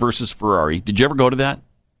Ford versus Ferrari. Did you ever go to that?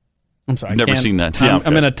 I'm sorry. I've never seen that.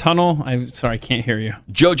 I'm in a tunnel. I'm sorry, I can't hear you.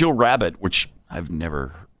 Jojo Rabbit, which I've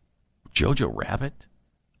never... Jojo Rabbit?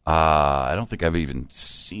 I don't think I've even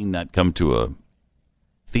seen that come to a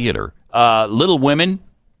theater. Little Women,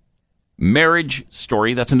 Marriage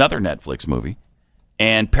Story, that's another Netflix movie,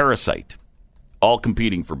 and Parasite, all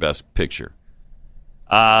competing for Best Picture.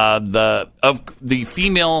 The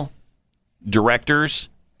female directors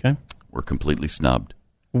were completely snubbed.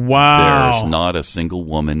 Wow. There's not a single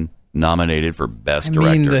woman nominated for Best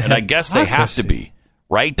Director. And I guess they have to be,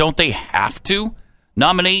 right? Don't they have to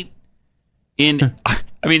nominate in...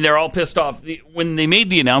 I mean, they're all pissed off. When they made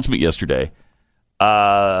the announcement yesterday,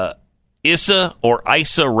 Issa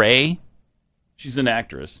Rae, she's an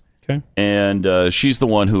actress. Okay. And she's the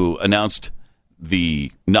one who announced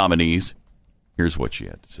the nominees. Here's what she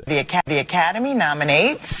had to say. The Academy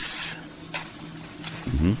nominates...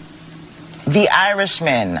 The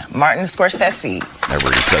Irishman, Martin Scorsese. I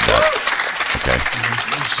already said that. Okay.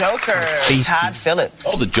 Joker, Todd Phillips.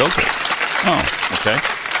 Oh, the Joker. Oh, okay.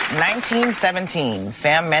 1917,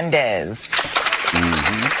 Sam Mendes.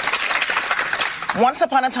 Once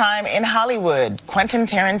Upon a Time in Hollywood, Quentin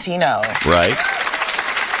Tarantino. Right.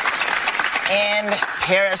 And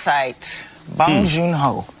Parasite, Bong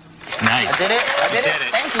Joon-ho. Nice. I did it.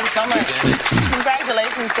 Thank you so much.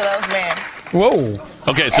 Congratulations to those men. Whoa.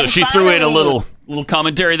 Okay, so she threw in a little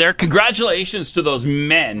commentary there. Congratulations to those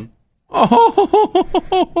men.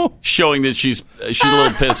 Showing that she's a little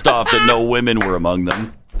pissed off that no women were among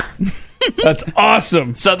them. That's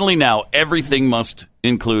awesome. Suddenly now, everything must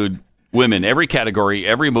include women. Every category,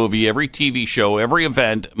 every movie, every TV show, every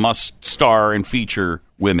event must star and feature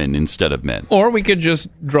women instead of men. Or we could just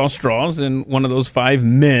draw straws and one of those 5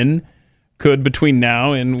 men could, between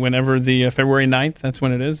now and whenever the February 9th, that's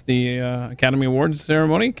when it is, the Academy Awards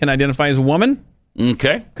ceremony, can identify as a woman.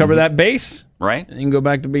 Okay. Cover that base. Right. And you can go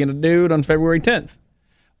back to being a dude on February 10th.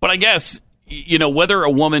 But I guess, whether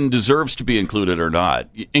a woman deserves to be included or not,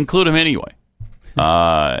 include them anyway.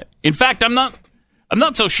 In fact, I'm not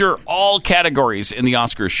so sure all categories in the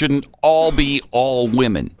Oscars shouldn't all be all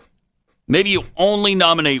women. Maybe you only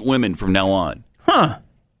nominate women from now on. Huh.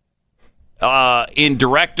 In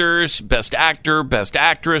directors, best actor, best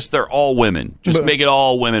actress, they're all women. Just make it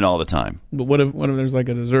all women all the time. But what if there's like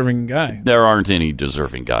a deserving guy? There aren't any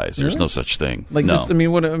deserving guys. There's no such thing. Like no.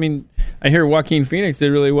 I hear Joaquin Phoenix did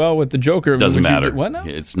really well with the Joker. Doesn't matter. What now?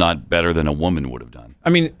 It's not better than a woman would have done. I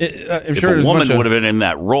mean, if a woman would have been in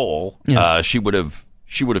that role, she would have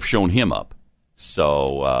shown him up.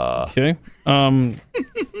 So okay. I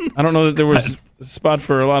don't know that there was a spot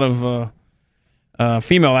for a lot of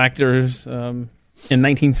female actors in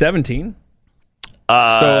 1917. So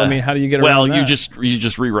I mean, how do you get around that? you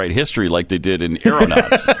just rewrite history like they did in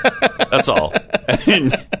Aeronauts. That's all.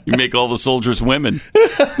 And you make all the soldiers women.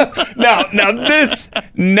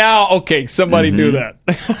 Okay, somebody do that.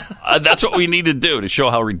 That's what we need to do to show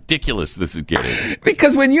how ridiculous this is getting.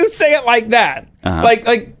 Because when you say it like that,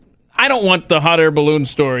 like I don't want the hot air balloon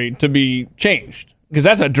story to be changed because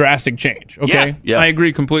that's a drastic change. Okay, yeah. I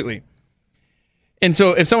agree completely. And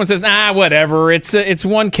so if someone says, whatever, it's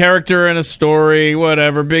one character in a story,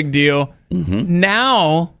 whatever, big deal. Mm-hmm.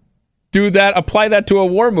 Now, apply that to a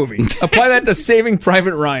war movie. Apply that to Saving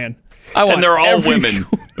Private Ryan. And they're all women.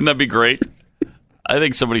 Wouldn't that be great? I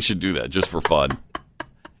think somebody should do that just for fun.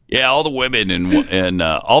 Yeah, all the women and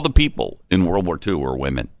all the people in World War II were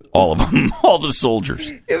women. All of them. All the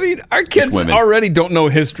soldiers. I mean, our kids already don't know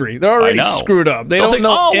history. They're already screwed up. They don't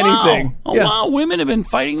know anything. Wow, women have been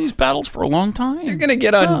fighting these battles for a long time. They're going to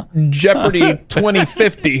get on Jeopardy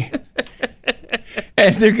 2050.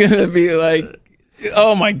 And they're going to be like,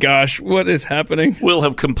 oh my gosh, what is happening? We'll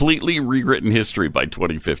have completely rewritten history by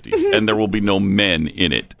 2050, and there will be no men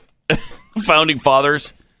in it. Founding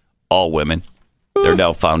fathers, all women. They're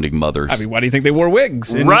now founding mothers. I mean, why do you think they wore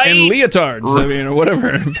wigs and leotards? I mean, or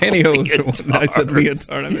whatever, pantyhose. I said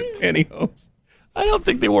leotard. I meant pantyhose. I don't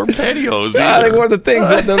think they wore pantyhose either. either. They wore the things,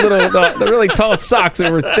 the really tall socks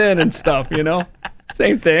that were thin and stuff,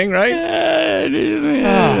 Same thing, right?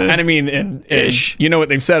 And I mean, and you know what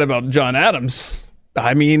they've said about John Adams.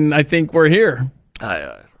 I mean, I think we're here.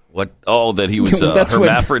 What? Oh, that he was a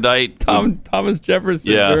hermaphrodite? Thomas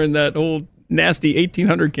Jefferson during that old nasty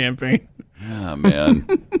 1800 campaign. Oh, man.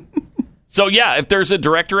 So, yeah, if there's a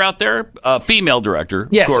director out there, a female director,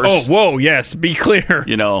 yes. Of course. Oh, whoa, yes, be clear.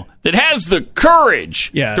 That has the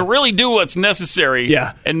courage to really do what's necessary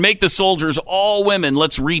and make the soldiers all women.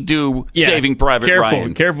 Let's redo Saving Private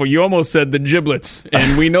Ryan. Careful. You almost said the giblets,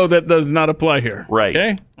 and we know that does not apply here. Right,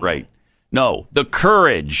 okay? Right. No, the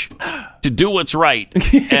courage to do what's right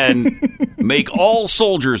and make all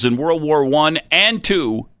soldiers in World War I and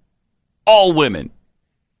II all women.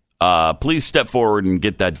 Please step forward and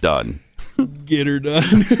get that done. Get her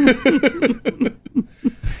done.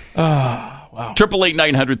 Wow.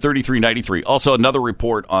 888-900-3393. Also, another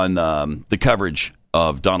report on the coverage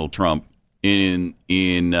of Donald Trump in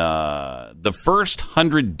the first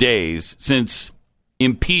 100 days since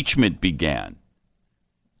impeachment began.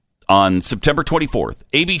 On September 24th,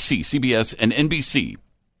 ABC, CBS, and NBC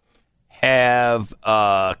have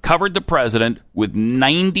covered the president with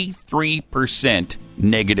 93%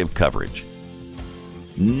 negative coverage.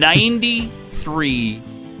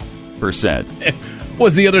 93%.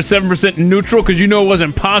 Was the other 7% neutral because it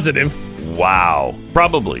wasn't positive? Wow.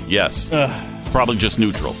 Probably, yes. Probably just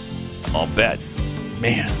neutral. I'll bet.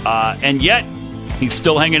 Man. And yet, he's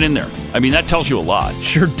still hanging in there. I mean, that tells you a lot.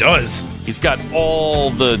 Sure does. He's got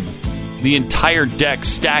all the entire deck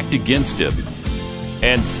stacked against him.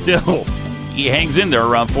 And still, he hangs in there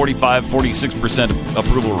around 45, 46%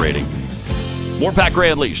 approval rating. More Pat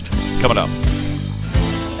Gray Unleashed coming up.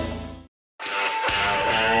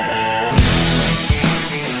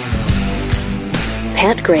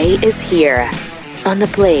 Pat Gray is here on the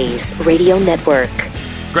Blaze Radio Network.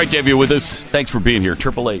 Great to have you with us. Thanks for being here.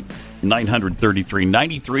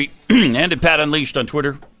 888-900-3393 and at Pat Unleashed on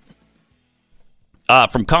Twitter.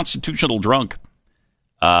 From Constitutional Drunk,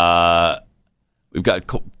 we've got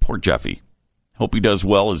poor Jeffy. Hope he does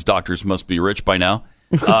well. His doctors must be rich by now.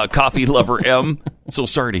 Coffee Lover M. So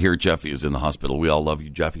sorry to hear Jeffy is in the hospital. We all love you,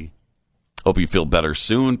 Jeffy. Hope you feel better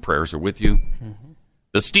soon. Prayers are with you. Mm-hmm.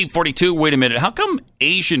 The Steve 42, wait a minute. How come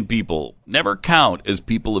Asian people never count as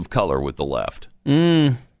people of color with the left?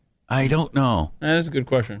 I don't know. That's a good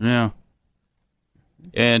question. Yeah.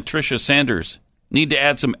 And Tricia Sanders Need to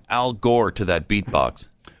add some Al Gore to that beatbox.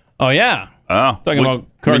 Oh, yeah. Talking about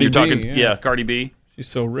Cardi B. Yeah, Cardi B. She's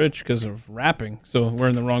so rich because of rapping. So we're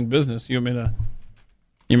in the wrong business. You want me to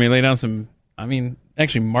lay down some... I mean,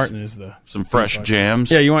 actually, Martin is the... Some fresh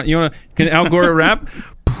jams. Yeah, you want to... Can Al Gore rap?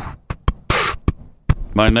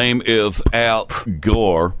 My name is Al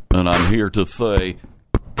Gore, and I'm here to say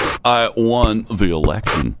I won the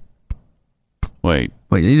election. Wait,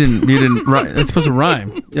 you didn't rhyme. That's supposed to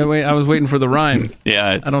rhyme. Yeah, wait, I was waiting for the rhyme.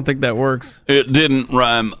 Yeah, I don't think that works. It didn't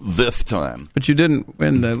rhyme this time. But you didn't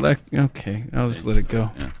win the election. Okay, I'll just let it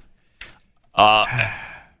go. Yeah.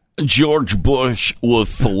 George Bush was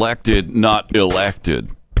selected, not elected.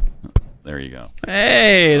 There you go.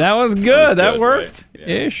 Hey, that was good. That worked. Right?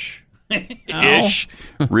 Yeah. Ish. Ish.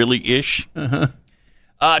 Really ish.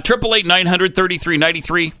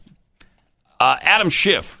 888-900-3393. Adam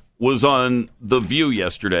Schiff was on The View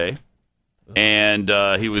yesterday, and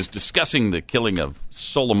he was discussing the killing of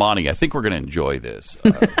Soleimani. I think we're going to enjoy this.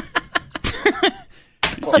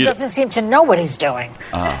 Also doesn't seem to know what he's doing.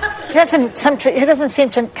 He doesn't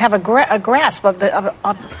seem to have a grasp of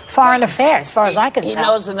foreign affairs, as far as I can tell. He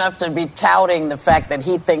knows enough to be touting the fact that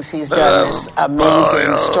he thinks he's done this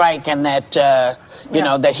amazing strike, and that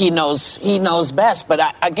that he knows best.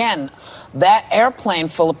 But again, that airplane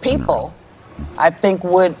full of people, I think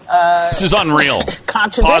would this is unreal.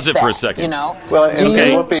 Contradict Pause it that, for a second.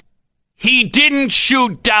 Okay. He didn't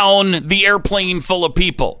shoot down the airplane full of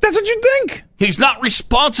people. That's what you think. He's not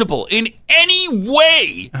responsible in any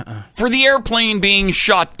way for the airplane being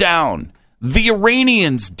shot down. The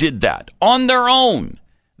Iranians did that on their own.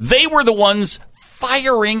 They were the ones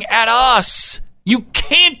firing at us. You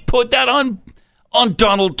can't put that on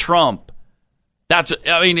Donald Trump.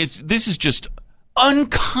 This is just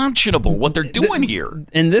unconscionable what they're doing here.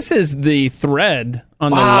 And this is the thread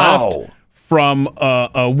on the left. From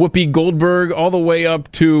Whoopi Goldberg all the way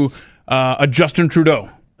up to a Justin Trudeau,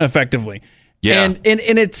 effectively. Yeah. And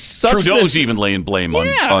it's such Trudeau's even laying blame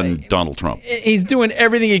on Donald Trump. He's doing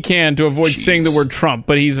everything he can to avoid saying the word Trump,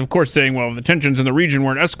 but he's, of course, saying, well, the tensions in the region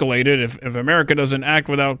weren't escalated if America doesn't act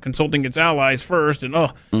without consulting its allies first. And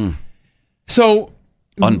So...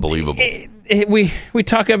 Unbelievable. We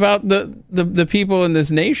talk about the people in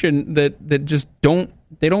this nation that just don't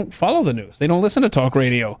follow the news. They don't listen to talk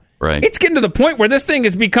radio. Right. It's getting to the point where this thing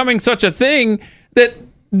is becoming such a thing that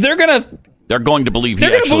they're going to believe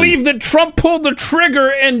that Trump pulled the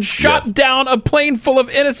trigger and shot down a plane full of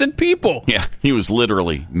innocent people. Yeah, he was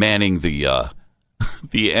literally manning the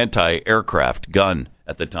anti-aircraft gun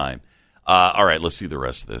at the time. All right, let's see the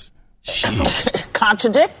rest of this. Jeez.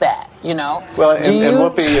 Contradict that, Well, and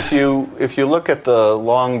Whoopi, if you look at the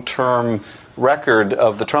long-term record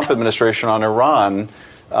of the Trump administration on Iran,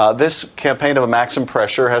 this campaign of maximum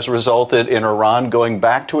pressure has resulted in Iran going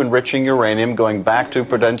back to enriching uranium, going back to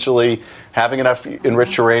potentially having enough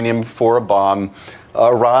enriched uranium for a bomb.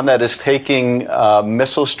 Iran that is taking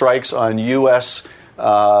missile strikes on U.S.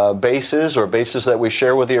 Bases or bases that we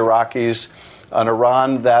share with the Iraqis. An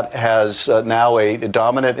Iran that has now a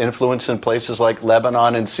dominant influence in places like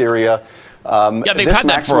Lebanon and Syria. They've this had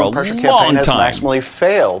that for a pressure long campaign has time. maximally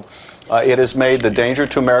failed. It has made the danger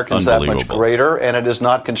to Americans that much greater, and it has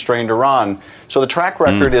not constrained Iran. So the track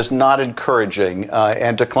record is not encouraging.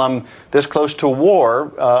 And to come this close to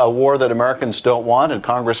war, a war that Americans don't want and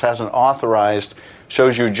Congress hasn't authorized,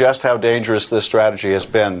 shows you just how dangerous this strategy has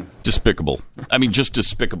been. Despicable. Just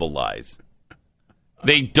despicable lies.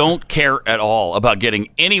 They don't care at all about getting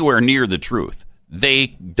anywhere near the truth. They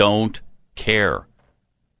don't care.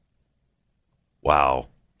 Wow.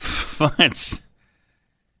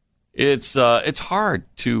 It's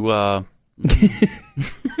hard to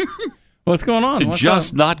what's going on?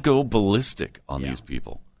 Not go ballistic on these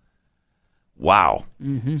people. Wow.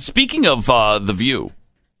 Mm-hmm. Speaking of The View,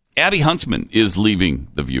 Abby Huntsman is leaving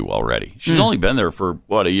The View already. She's only been there for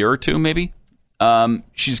a year or two, maybe.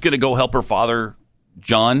 She's going to go help her father,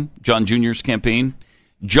 John Jr.'s campaign.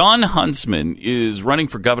 John Huntsman is running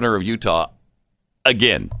for governor of Utah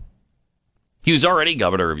again. He was already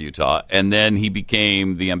governor of Utah, and then he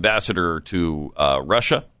became the ambassador to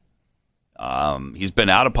Russia. He's been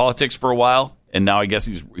out of politics for a while, and now I guess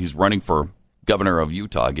he's running for governor of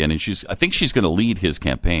Utah again. And I think she's going to lead his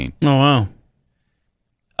campaign. Oh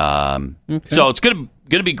wow! Okay. So it's going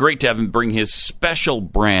to be great to have him bring his special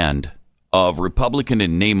brand of Republican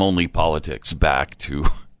and name-only politics back to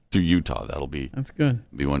Utah. That's good.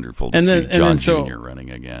 Be wonderful to see John Jr.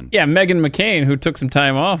 running again. Yeah, Meghan McCain, who took some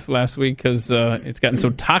time off last week because it's gotten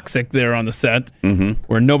so toxic there on the set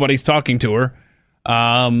where nobody's talking to her.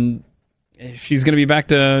 She's going to be back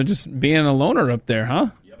to just being a loner up there, huh?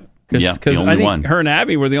 Because I think her and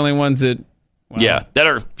Abby were the only ones that Wow. Yeah, that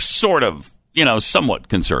are sort of, somewhat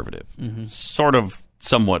conservative, sort of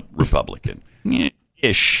somewhat Republican.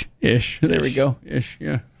 Ish. There we go. Ish,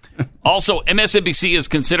 yeah. Also, MSNBC is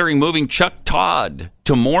considering moving Chuck Todd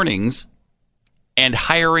to mornings and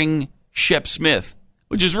hiring Shep Smith,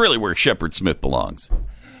 which is really where Shepard Smith belongs.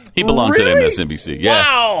 He belongs at MSNBC. Yeah.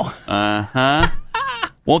 Wow. Uh-huh.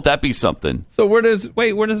 Won't that be something? So where does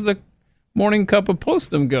the Morning Cup of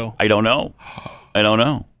Postum go? I don't know.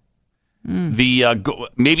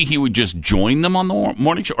 Maybe he would just join them on the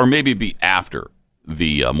morning show, or maybe it'd be after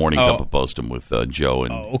the Morning Cup of Postum with Joe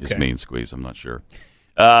and his main squeeze. I'm not sure.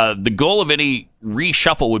 The goal of any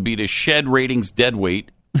reshuffle would be to shed ratings dead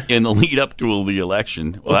weight in the lead up to the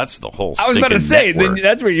election. Well, that's the whole I was about to say, then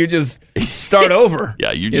that's where you just start over.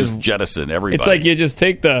 Yeah, you just jettison everybody. It's like you just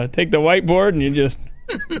take the whiteboard and you just...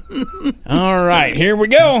 All right, here we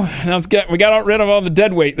go. We got rid of all the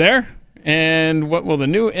dead weight there. And what will the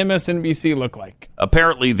new MSNBC look like?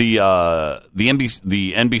 Apparently, the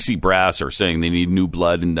NBC brass are saying they need new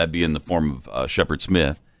blood, and that'd be in the form of Shepard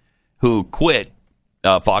Smith, who quit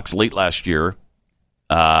Fox late last year.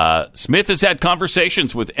 Smith has had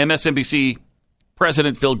conversations with MSNBC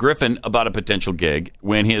President Phil Griffin about a potential gig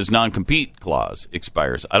when his non-compete clause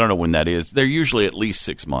expires. I don't know when that is. They're usually at least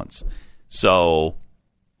 6 months, so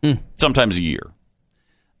sometimes a year.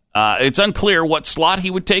 It's unclear what slot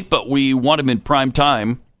he would take, but we want him in prime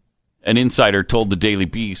time. An insider told the Daily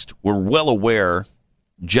Beast, we're well aware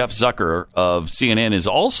Jeff Zucker of CNN is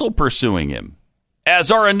also pursuing him,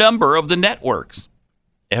 as are a number of the networks.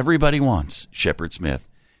 Everybody wants Shepard Smith.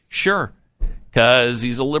 Sure, because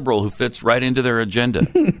he's a liberal who fits right into their agenda.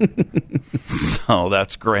 So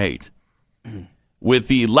that's great. With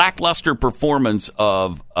the lackluster performance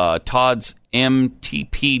of Todd's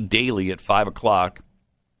MTP Daily at 5 o'clock,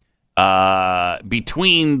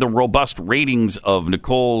 between the robust ratings of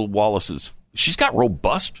Nicole Wallace's... She's got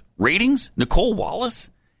robust ratings? Nicole Wallace?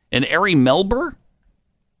 And Ari Melber?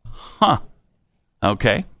 Huh.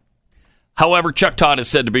 Okay. However, Chuck Todd is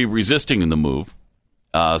said to be resisting the move.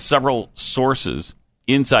 Several sources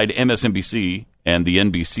inside MSNBC and the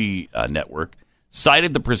NBC network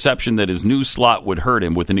cited the perception that his new slot would hurt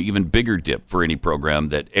him with an even bigger dip for any program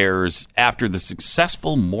that airs after the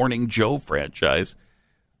successful Morning Joe franchise.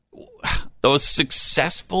 Those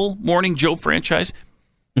successful Morning Joe franchise,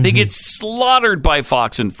 they get slaughtered by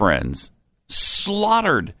Fox and Friends.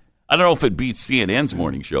 Slaughtered. I don't know if it beats CNN's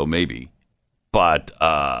morning show, maybe. But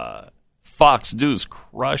Fox News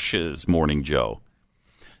crushes Morning Joe.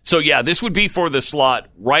 So, yeah, this would be for the slot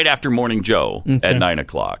right after Morning Joe at 9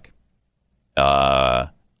 o'clock.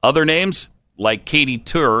 Other names, like Katie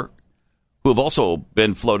Tur, who have also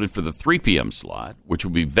been floated for the 3 p.m. slot, which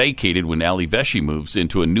will be vacated when Ali Veshy moves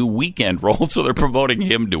into a new weekend role, so they're promoting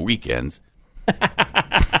him to weekends.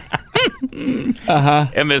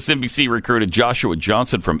 MSNBC recruited Joshua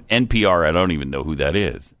Johnson from NPR. I don't even know who that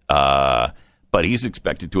is. But he's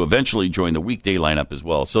expected to eventually join the weekday lineup as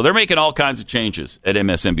well. So they're making all kinds of changes at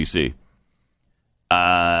MSNBC.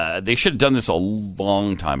 They should have done this a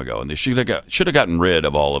long time ago, and they should have gotten rid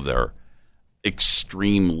of all of their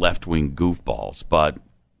extreme left-wing goofballs, but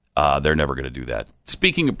they're never going to do that.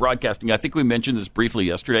 Speaking of broadcasting, I think we mentioned this briefly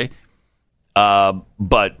yesterday,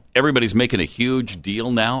 but everybody's making a huge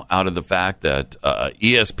deal now out of the fact that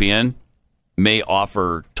ESPN may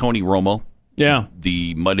offer Tony Romo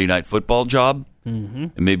the Monday Night Football job,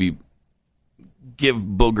 and maybe give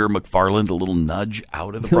Booger McFarland a little nudge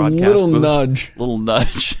out of the broadcast booth. Little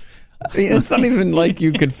nudge. I mean, it's not even like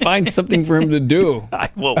you could find something for him to do.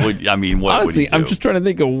 What would he do? I'm just trying to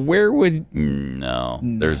think of where would... No,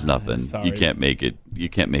 there's nothing. Sorry. You can't make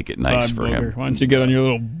it nice for him. Why don't you get on your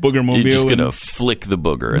little booger mobile? You're just going to flick the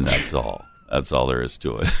booger, and that's all. That's all there is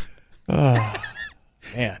to it. Oh,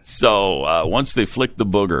 man. So once they flick the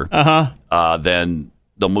booger, then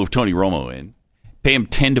they'll move Tony Romo in. Pay him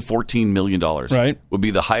 $10 to $14 million. Right. Would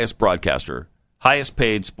be the highest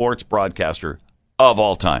paid sports broadcaster of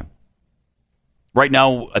all time. Right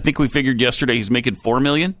now, I think we figured yesterday he's making $4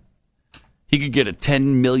 million. He could get a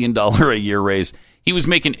 $10 million a year raise. He was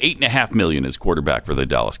making $8.5 million as quarterback for the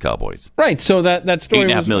Dallas Cowboys. Right. So that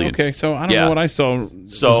story was $8.5 million. Okay. So I don't know what I saw. It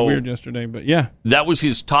was weird yesterday, but yeah, that was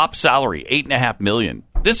his top salary, $8.5 million.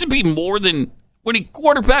 This would be more than when he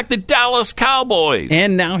quarterbacked the Dallas Cowboys.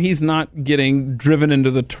 And now he's not getting driven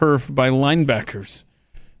into the turf by linebackers.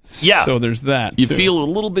 Yeah. So there's that. You feel a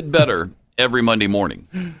little bit better every Monday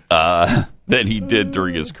morning than he did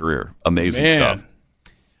during his career. Amazing stuff.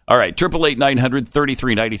 All right,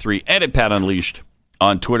 888-900-3393 and at Pat Unleashed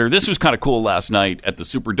on Twitter. This was kind of cool last night at the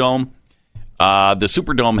Superdome. The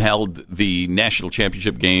Superdome held the national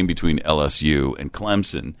championship game between LSU and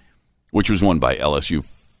Clemson. which was won by LSU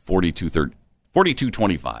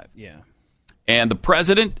 42-25. Yeah. And the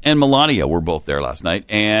president and Melania were both there last night.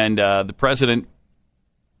 And the president...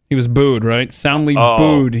 He was booed, right? Soundly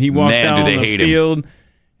booed. He walked down the field,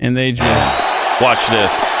 and they just... Watch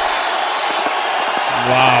this.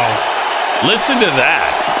 Wow. Listen to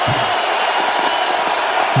that.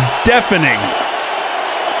 Deafening.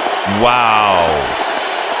 Wow.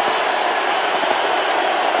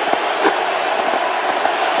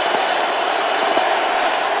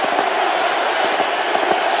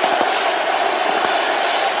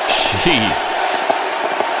 Jeez.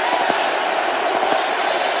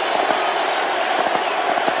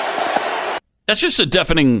 That's just a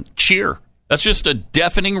deafening cheer. That's just a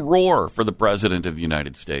deafening roar for the President of the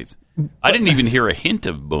United States. I didn't even hear a hint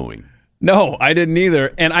of booing. No, I didn't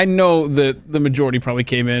either. And I know that the majority probably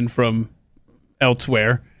came in from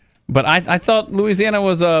elsewhere. But I thought Louisiana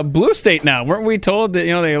was a blue state now. Weren't we told that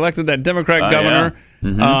they elected that Democrat governor? Yeah.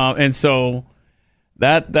 Mm-hmm. And so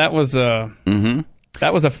that was a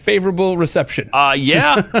favorable reception.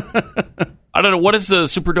 Yeah. I don't know. What does the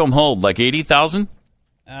Superdome hold? Like 80,000?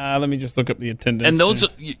 Let me just look up the attendance. And those,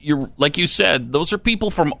 like you said, those are people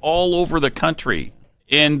from all over the country,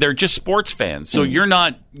 and they're just sports fans. So you're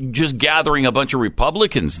not just gathering a bunch of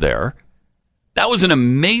Republicans there. That was an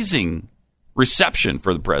amazing reception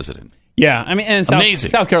for the president. Yeah, I mean, and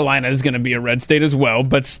South Carolina is going to be a red state as well,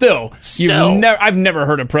 but still. I've never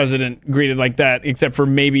heard a president greeted like that, except for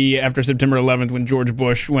maybe after September 11th when George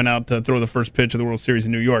Bush went out to throw the first pitch of the World Series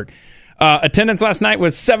in New York. Attendance last night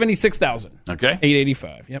was 76,000. Okay.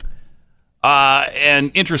 885. Yep.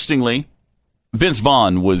 And interestingly, Vince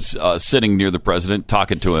Vaughn was sitting near the president,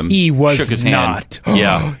 talking to him. He was shook his not. hand.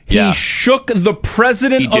 Yeah. He shook the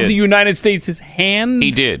president of the United States' hand.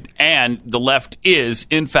 He did. And the left is,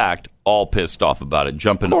 in fact, all pissed off about it,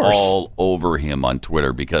 jumping all over him on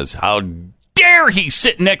Twitter because how dare he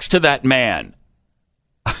sit next to that man?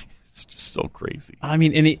 It's just so crazy. I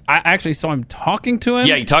mean, and I actually saw him talking to him.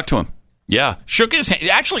 Yeah, he talked to him. Yeah. Shook his hand.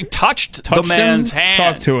 Actually touched the man's hand.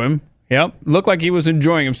 Talked to him. Yep. Looked like he was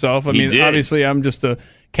enjoying himself. I mean, obviously, I'm just a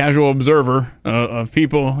casual observer of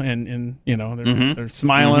people, and they're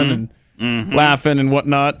smiling and laughing and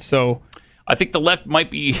whatnot. So I think the left might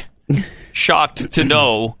be shocked to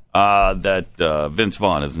know that Vince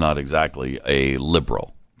Vaughn is not exactly a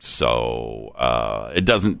liberal. So it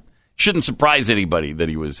shouldn't surprise anybody that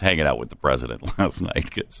he was hanging out with the president last night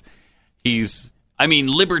because he's,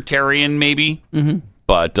 libertarian maybe,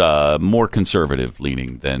 but more conservative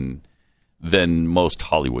leaning than most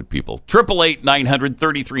Hollywood people.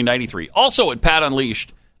 888-900-3393. Also at Pat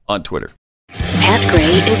Unleashed on Twitter. Pat Gray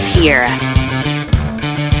is here.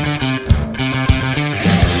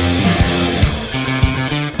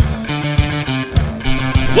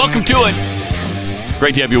 Welcome to it.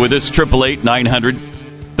 Great to have you with us.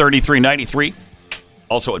 888-900-3393.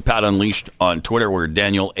 Also at Pat Unleashed on Twitter, where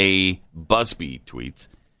Daniel A. Busby tweets.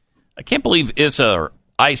 I can't believe Issa,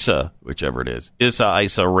 whichever it is,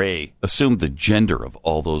 Issa Rae, assumed the gender of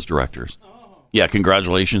all those directors. Yeah,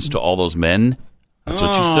 congratulations to all those men. That's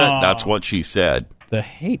what she said. That's what she said. The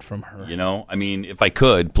hate from her. If I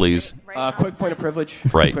could, please. Quick point of privilege.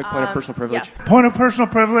 Right. Quick point of personal privilege. Yes. Point of personal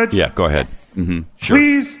privilege. Yeah, go ahead. Yes. Mm-hmm. Sure.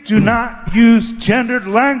 Please do not use gendered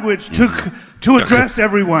language to address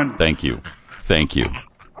everyone. Thank you.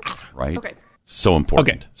 Right? Okay. So important.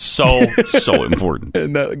 Okay. So important.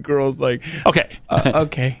 And that girl's like, okay.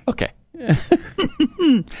 Okay.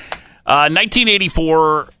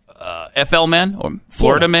 1984 FL man or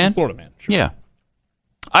Florida man? Florida man. Sure. Yeah.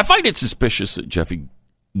 I find it suspicious that Jeffy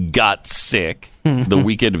got sick the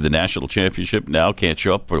weekend of the national championship. Now can't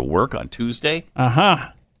show up for work on Tuesday.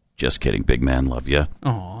 Uh-huh. Just kidding. Big man. Love you.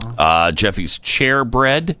 Aww. Jeffy's chair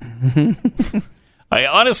bread. I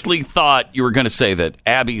honestly thought you were going to say that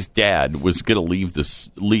Abby's dad was going to leave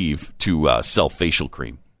to sell facial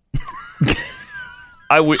cream.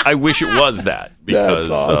 I wish it was that, because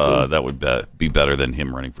awesome. That would be better than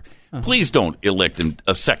him running for. Please don't elect him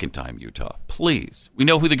a second time, Utah. Please. We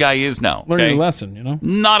know who the guy is now. Learn your lesson,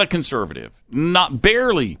 Not a conservative. Not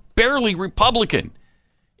barely Republican.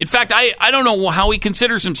 In fact, I don't know how he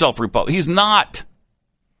considers himself Republican. He's not.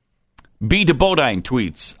 B. DeBodine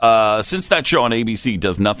tweets, since that show on ABC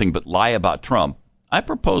does nothing but lie about Trump, I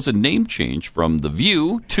propose a name change from The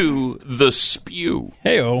View to The Spew.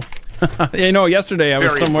 Hey-o. Yesterday I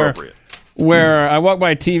was somewhere where I walked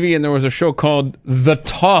by TV and there was a show called The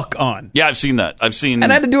Talk on. Yeah, I've seen that. And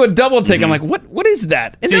I had to do a double take. I'm like, what is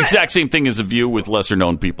that? It's the exact same thing as A View with lesser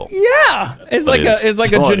known people. Yeah. It's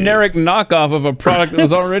like a generic knockoff of a product that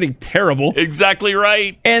was already terrible. Exactly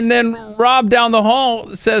right. And then Rob down the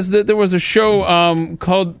hall says that there was a show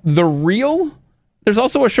called The Real. There's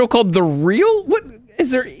also a show called The Real? What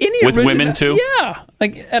is there any with women too? Yeah.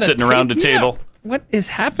 Like sitting around a table. What is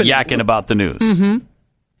happening? Yakking about the news. Mm-hmm.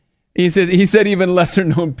 He said even lesser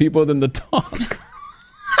known people than The Talk.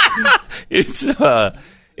 It's a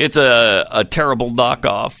terrible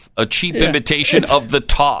knockoff, a cheap imitation of The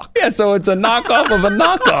Talk. Yeah, so it's a knockoff of a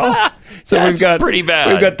knockoff. So That's we've got pretty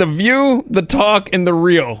bad. We've got The View, The Talk, and The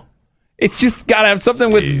Real. It's just got to have something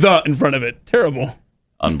with "the" in front of it. Terrible.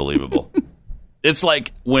 Unbelievable. It's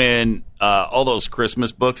like when all those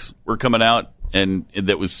Christmas books were coming out, and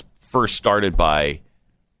that was first started by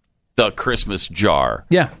The Christmas Jar.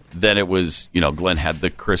 Yeah. Then it was, Glenn had the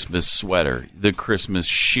Christmas sweater, the Christmas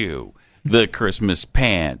shoe, the Christmas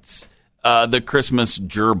pants, the Christmas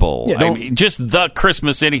gerbil. Yeah, just the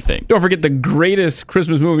Christmas anything. Don't forget the greatest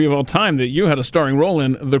Christmas movie of all time that you had a starring role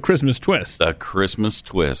in, The Christmas Twist. The Christmas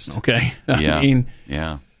Twist. Okay.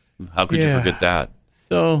 Yeah. How could you forget that?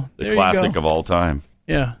 So the classic of all time.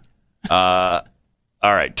 Yeah. All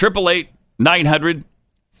right.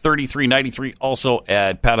 888-900-3393. Also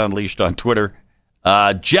at Pat Unleashed on Twitter.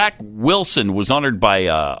 Jack Wilson was honored by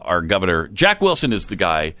our governor. Jack Wilson is the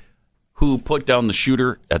guy who put down the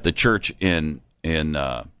shooter at the church in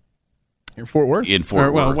Fort Worth. In Fort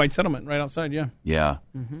Worth. Well, White Settlement right outside, yeah. Yeah.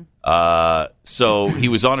 Mm-hmm. So he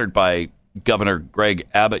was honored by Governor Greg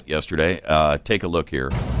Abbott yesterday. Take a look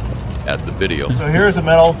here at the video. So here's the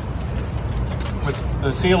medal with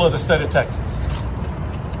the seal of the state of Texas.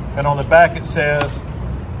 And on the back it says,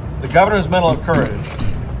 the Governor's Medal of Courage,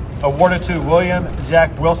 awarded to William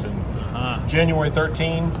Jack Wilson, January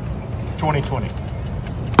 13, 2020. The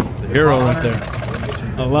hero right there.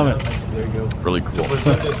 I love it. There you go. Really cool.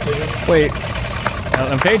 Wait.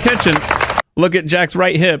 Pay attention. Look at Jack's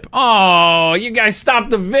right hip. Oh, you guys stopped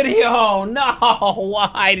the video. No.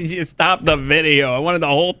 Why did you stop the video? I wanted the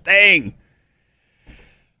whole thing.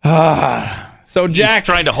 So Jack, he's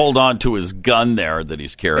trying to hold on to his gun there that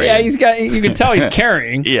he's carrying. Yeah, you can tell he's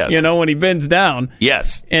carrying. Yes. When he bends down.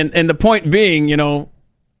 Yes. And the point being,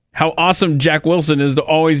 how awesome Jack Wilson is to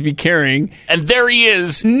always be carrying. And there he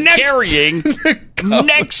is, carrying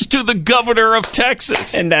next to the governor of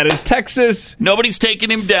Texas. And that is Texas. Nobody's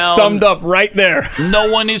taking him down. Summed up right there.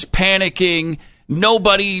 No one is panicking.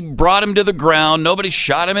 Nobody brought him to the ground. Nobody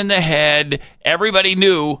shot him in the head. Everybody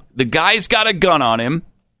knew the guy's got a gun on him.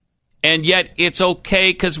 And yet it's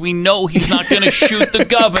okay because we know he's not going to shoot the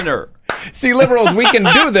governor. See, liberals, we can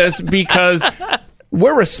do this because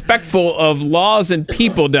we're respectful of laws and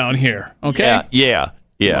people down here, okay? Yeah.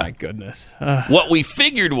 My goodness. What we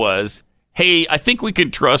figured was, hey, I think we can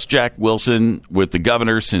trust Jack Wilson with the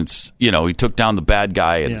governor since, he took down the bad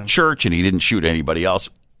guy at the church and he didn't shoot anybody else.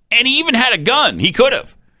 And he even had a gun. He could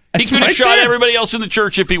have. He could have shot everybody else in the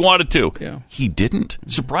church if he wanted to. Yeah. He didn't.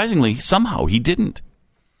 Surprisingly, somehow he didn't.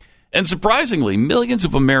 And surprisingly, millions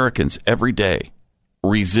of Americans every day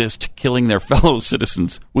resist killing their fellow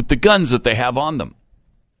citizens with the guns that they have on them.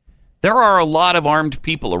 There are a lot of armed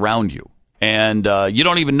people around you, and you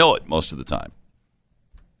don't even know it most of the time.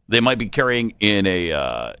 They might be carrying in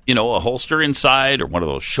a holster inside or one of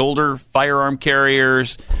those shoulder firearm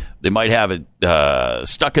carriers. They might have it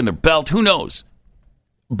stuck in their belt. Who knows?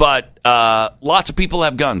 But lots of people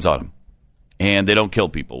have guns on them, and they don't kill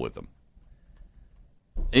people with them.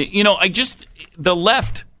 The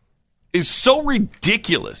left is so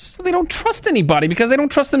ridiculous. Well, they don't trust anybody because they don't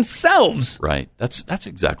trust themselves. Right. That's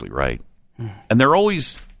exactly right. And they're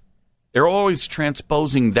always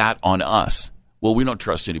transposing that on us. Well, we don't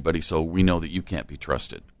trust anybody, so we know that you can't be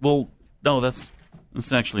trusted. Well, no, that's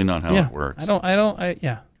actually not how it works. I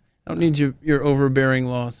don't need your overbearing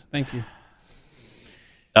laws. Thank you.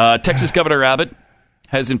 Texas Governor Abbott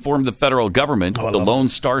has informed the federal government the Lone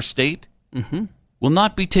Star State will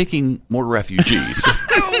not be taking more refugees.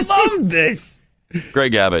 I love this.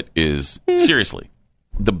 Greg Abbott is seriously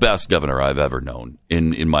the best governor I've ever known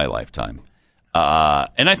in my lifetime.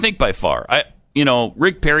 And I think by far,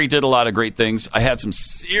 Rick Perry did a lot of great things. I had some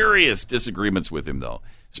serious disagreements with him, though,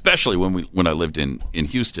 especially when I lived in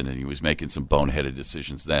Houston and he was making some boneheaded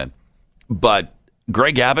decisions then. But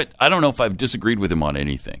Greg Abbott, I don't know if I've disagreed with him on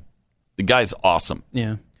anything. The guy's awesome.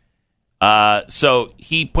 Yeah. So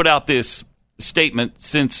he put out this statement: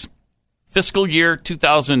 since fiscal year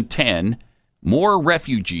 2010, more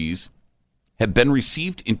refugees have been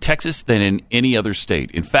received in Texas than in any other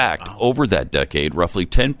state. In fact, over that decade, roughly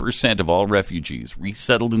 10% of all refugees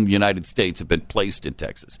resettled in the United States have been placed in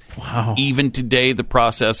Texas. Wow. Even today, the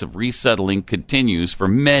process of resettling continues for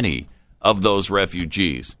many of those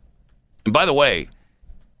refugees. And by the way,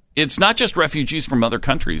 it's not just refugees from other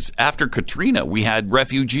countries. After Katrina, we had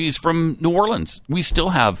refugees from New Orleans. We still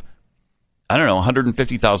have,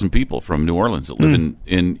 150,000 people from New Orleans that live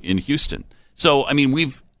in Houston. So, I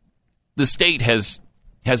mean, the state has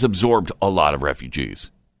absorbed a lot of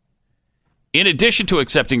refugees. In addition to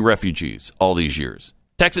accepting refugees all these years,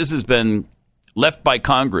 Texas has been left by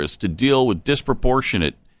Congress to deal with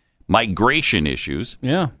disproportionate migration issues.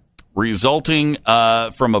 Yeah. Resulting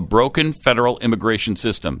from a broken federal immigration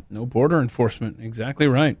system. No border enforcement. Exactly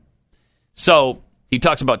right. So he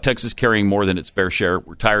talks about Texas carrying more than its fair share.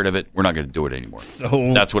 We're tired of it. We're not going to do it anymore.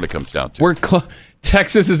 So that's what it comes down to.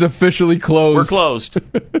 Texas is officially closed. We're closed.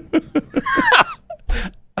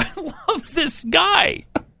 I love this guy.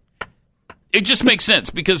 It just makes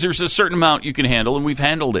sense because there's a certain amount you can handle, and we've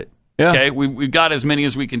handled it. Yeah. Okay, we've got as many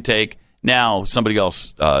as we can take. Now somebody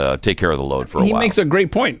else take care of the load for a while. He makes a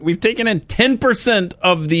great point. We've taken in 10%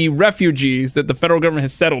 of the refugees that the federal government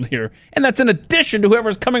has settled here, and that's in addition to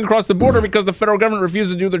whoever's coming across the border because the federal government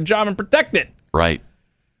refuses to do their job and protect it. Right.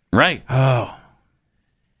 Oh.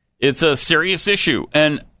 It's a serious issue,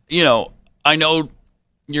 and I know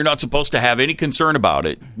you're not supposed to have any concern about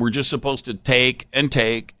it. We're just supposed to take and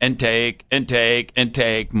take and take and take and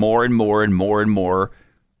take more and more and more and more.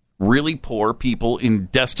 Really poor people in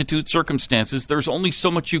destitute circumstances. There's only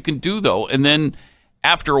so much you can do, though. And then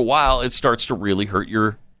after a while, it starts to really hurt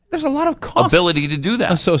your There's a lot of costs ability to do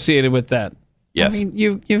that. associated with that. Yes. I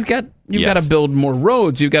mean, you've got Yes. to build more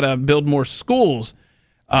roads. You've got to build more schools.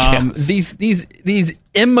 Yes. These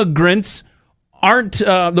immigrants aren't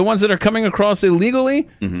the ones that are coming across illegally.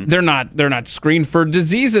 Mm-hmm. They're not screened for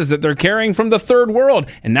diseases that they're carrying from the third world.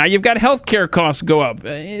 And now you've got healthcare costs go up.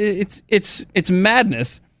 It's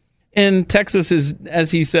madness. And Texas is,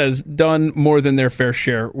 as he says, done more than their fair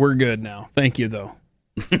share. We're good now. Thank you, though.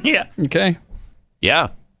 Yeah. Okay.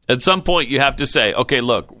 Yeah. At some point, you have to say, okay,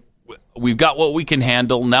 look, we've got what we can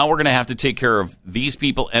handle. Now we're going to have to take care of these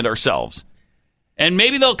people and ourselves. And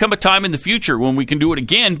maybe there'll come a time in the future when we can do it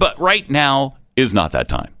again, but right now is not that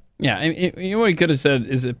time. Yeah. And what he could have said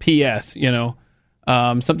is a P.S.,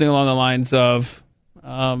 something along the lines of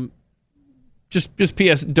just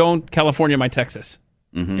P.S., don't California my Texas.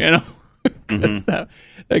 Mm-hmm.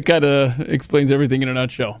 That kind of explains everything in a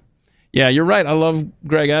nutshell. Yeah, you're right. I love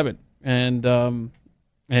Greg Abbott, and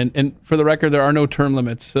for the record, there are no term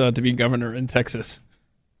limits to be governor in Texas.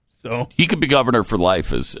 So he could be governor for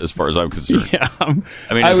life, as far as I'm concerned. Yeah,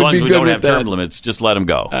 as long as we don't have term limits, just let him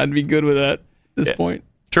go. I'd be good with that at this point.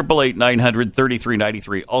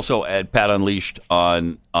 888-900-3393. Also at Pat Unleashed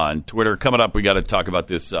on Twitter. Coming up, we got to talk about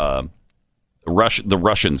this. The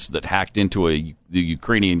Russians that hacked into the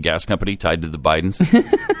Ukrainian gas company tied to the Bidens.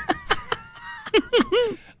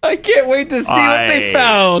 I can't wait to see what they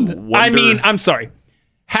found. I mean, I'm sorry.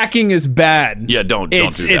 Hacking is bad. Yeah, don't do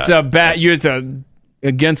that. It's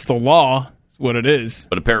against the law. That's what it is.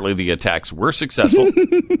 But apparently the attacks were successful.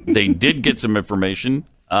 They did get some information,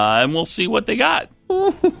 and we'll see what they got.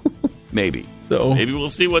 Maybe. Maybe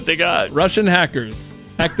we'll see what they got. Russian hackers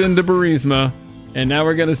hacked into Burisma. And now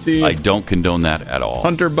we're going to see... I don't condone that at all.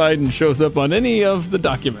 Hunter Biden shows up on any of the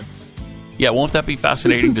documents. Yeah, won't that be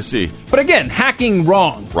fascinating to see? But again, hacking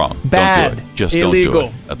wrong. Wrong. Bad. Don't do it. Just illegal.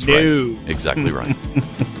 Don't do it. That's no. right. Exactly right.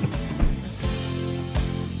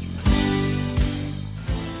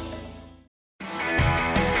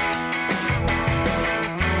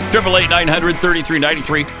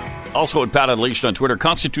 888-900-3393. Also at Pat Unleashed on Twitter,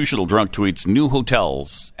 Constitutional Drunk tweets new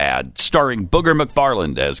hotels ad starring Booger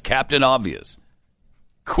McFarland as Captain Obvious.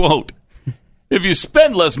 Quote, if you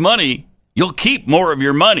spend less money, you'll keep more of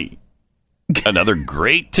your money. Another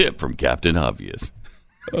great tip from Captain Obvious.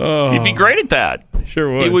 Oh, he'd be great at that.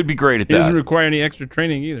 Sure would. He would be great at that. He doesn't require any extra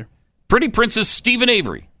training either. Pretty Princess Stephen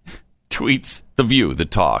Avery tweets The View, the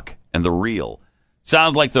talk, and the real.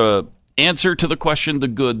 Sounds like the answer to the question, the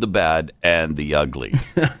good, the bad, and the ugly.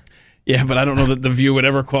 Yeah, but I don't know that The View would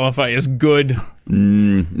ever qualify as good.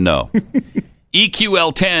 No.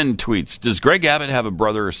 EQL10 tweets, does Greg Abbott have a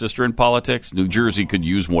brother or sister in politics? New Jersey could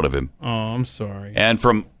use one of him. Oh, I'm sorry. And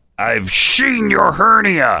from I've seen your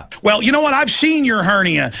hernia. Well, you know what? I've seen your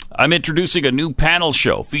hernia. I'm introducing a new panel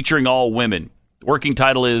show featuring all women. The working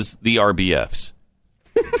title is The RBFs.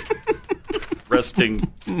 Resting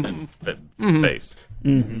face.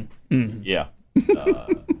 Mm-hmm. Mm-hmm. Yeah.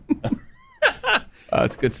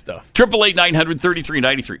 That's good stuff.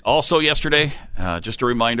 888-900-3393. Also yesterday, just a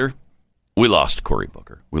reminder, We lost Cory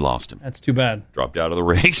Booker. We lost him. That's too bad. Dropped out of the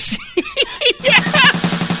race.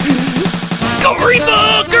 Yes! Cory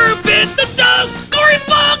Booker bit the dust. Cory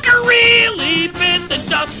Booker really bit the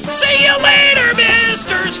dust. See you later,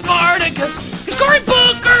 Mr. Spartacus. 'Cause Cory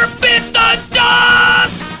Booker bit the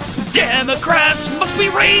dust. Democrats must be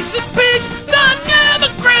racist pigs. The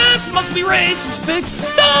Democrats must be racist pigs.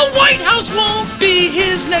 The White House won't be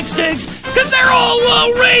his next eggs. 'Cause they're all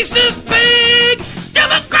a racist pig.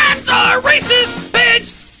 Democrats are racist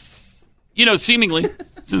pigs. You know, seemingly,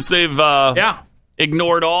 since they've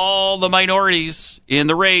ignored all the minorities in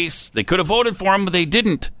the race, they could have voted for him, but they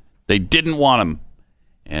didn't. They didn't want him.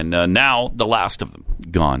 And now, the last of them,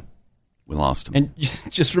 gone. We lost him. And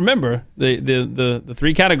just remember, the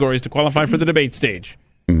three categories to qualify for the debate stage.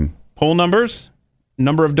 Mm-hmm. Poll numbers,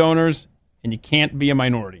 number of donors, and you can't be a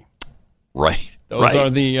minority. Right. Those are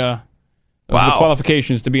the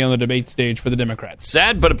qualifications to be on the debate stage for the Democrats.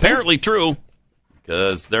 Sad, but apparently true,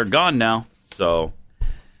 because they're gone now. So,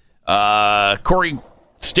 Cory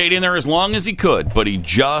stayed in there as long as he could, but he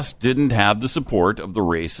just didn't have the support of the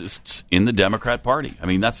racists in the Democrat Party. I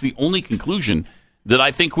mean, that's the only conclusion that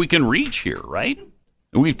I think we can reach here, right?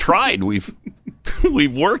 We've tried. We've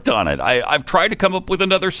worked on it. I've tried to come up with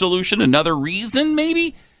another solution, another reason,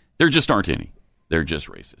 maybe. There just aren't any. They're just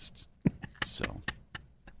racists. So,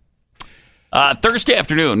 Thursday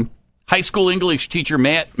afternoon, high school English teacher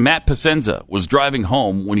Matt Pacenza was driving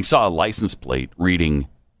home when he saw a license plate reading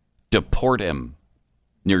 "Deport him"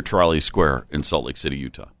 near Trolley Square in Salt Lake City,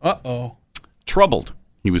 Utah. Uh-oh. Troubled.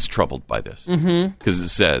 He was troubled by this. Because it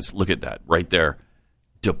says, look at that, right there,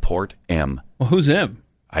 "Deport M." Well, who's M?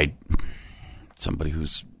 Somebody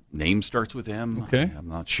whose name starts with M. Okay. I'm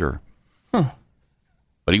not sure. Huh.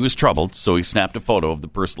 But he was troubled, so he snapped a photo of the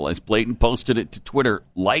personalized plate and posted it to Twitter.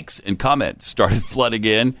 Likes and comments started flooding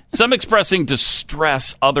in, some expressing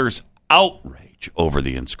distress, others outrage over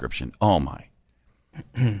the inscription. Oh, my.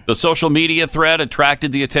 The social media thread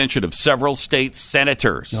attracted the attention of several state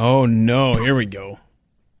senators. Oh, no. Here we go.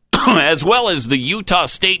 As well as the Utah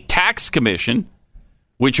State Tax Commission,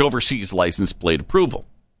 which oversees license plate approval.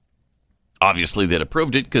 Obviously, they'd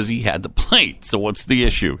approved it because he had the plate. So what's the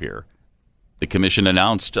issue here? The commission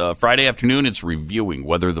announced Friday afternoon it's reviewing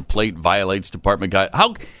whether the plate violates department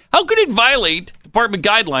guidelines. How could it violate department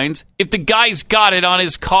guidelines if the guy's got it on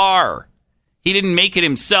his car? He didn't make it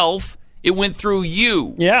himself. It went through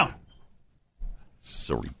you. Yeah.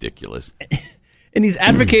 So ridiculous. And he's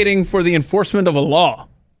advocating for the enforcement of a law.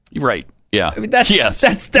 Right. Yeah. I mean, that's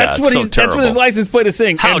what his license plate is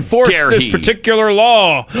saying. How Enforce dare this he? particular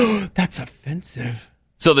law. That's offensive.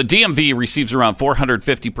 So the DMV receives around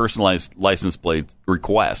 450 personalized license plate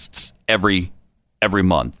requests every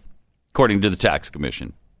month, according to the tax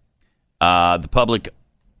commission. The public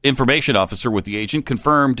information officer with the agent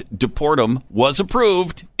confirmed deportum was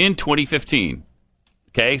approved in 2015.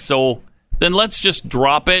 Okay, so then let's just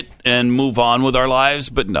drop it and move on with our lives.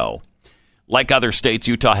 But no. Like other states,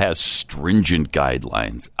 Utah has stringent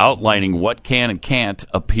guidelines outlining what can and can't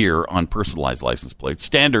appear on personalized license plates.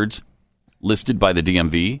 Standards listed by the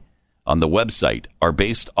DMV on the website are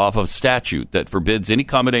based off of statute that forbids any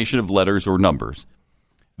combination of letters or numbers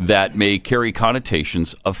that may carry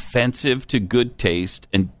connotations offensive to good taste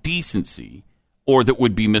and decency or that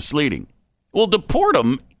would be misleading. Well,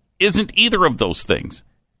 deportum isn't either of those things.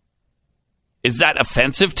 Is that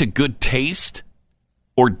offensive to good taste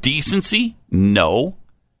or decency? No.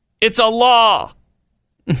 It's a law.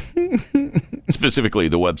 Specifically,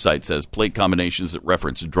 the website says plate combinations that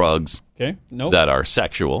reference drugs that are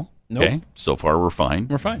sexual. Nope. Okay, so far we're fine.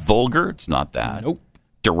 We're fine. Vulgar, it's not that. Nope.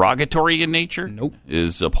 Derogatory in nature? Nope.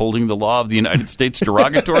 Is upholding the law of the United States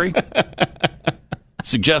derogatory?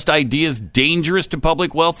 Suggest ideas dangerous to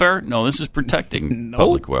public welfare? No, this is protecting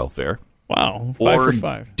public welfare. Wow. 5 or for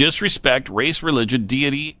 5. Disrespect race, religion,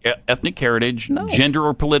 deity, ethnic heritage, gender,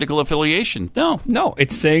 or political affiliation. No. No,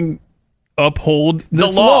 it's saying uphold this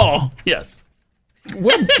the law. Yes.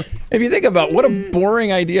 If you think about what a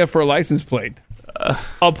boring idea for a license plate.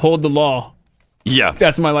 Uphold the law. Yeah.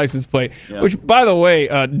 That's my license plate. Yeah. Which, by the way,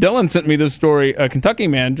 Dylan sent me this story. A Kentucky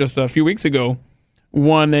man just a few weeks ago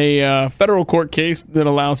won a federal court case that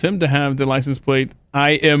allows him to have the license plate,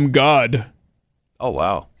 "I am God." Oh,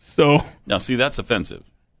 wow. So now, see, that's offensive.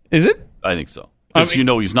 Is it? I think so. Because you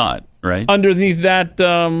know he's not, right? Underneath that,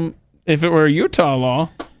 if it were a Utah law,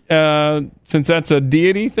 since that's a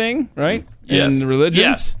deity thing, right? Yes. In religion?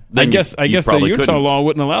 Yes. I guess the Utah couldn't. law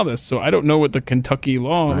wouldn't allow this, so I don't know what the Kentucky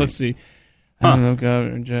law... Right. Let's see.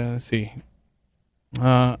 Let's see.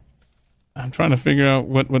 I'm trying to figure out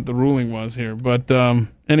what the ruling was here, but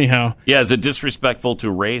anyhow. Yeah, is it disrespectful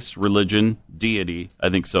to race, religion, deity? I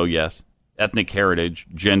think so, yes. ethnic heritage,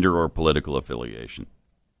 gender, or political affiliation.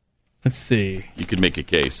 Let's see. You could make a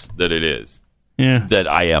case that it is. Yeah. That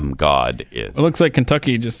I am God is. It looks like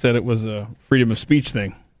Kentucky just said it was a freedom of speech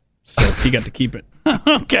thing, so he got to keep it.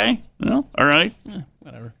 Okay. Well, all right.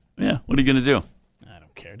 Whatever. Yeah. What are you going to do? I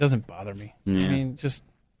don't care. It doesn't bother me. Yeah. I mean, just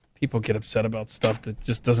people get upset about stuff that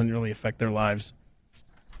just doesn't really affect their lives.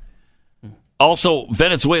 Also,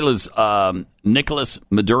 Venezuela's Nicolas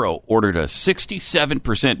Maduro ordered a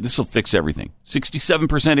 67%, this will fix everything,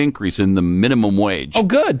 67% increase in the minimum wage. Oh,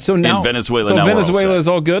 good. So now in Venezuela, so now Venezuela is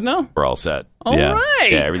all good now? We're all set. All right.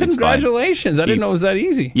 Yeah, everything's Congratulations. fine. I didn't know it was that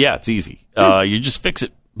easy. Yeah, it's easy. You just fix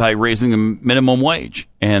it by raising the minimum wage,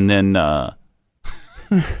 and then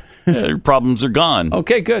your problems are gone.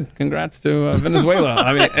 Okay, good. Congrats to Venezuela.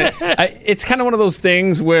 I mean, it's kind of one of those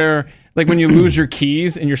things where, like, when you lose your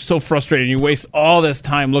keys and you're so frustrated, you waste all this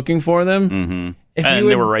time looking for them. Mm-hmm. And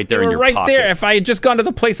they were right there in your right pocket. there. If I had just gone to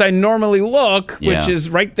the place I normally look, which is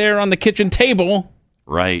right there on the kitchen table.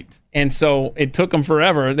 Right. And so it took them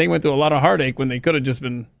forever. They went through a lot of heartache when they could have just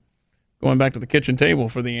been going back to the kitchen table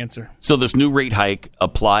for the answer. So this new rate hike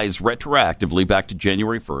applies retroactively back to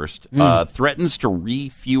January 1st. Threatens to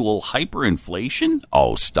refuel hyperinflation?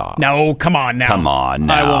 Oh, stop. No, come on now. Come on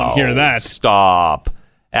now. I won't hear that. Stop.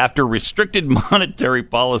 After restricted monetary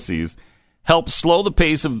policies helped slow the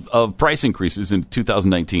pace of price increases in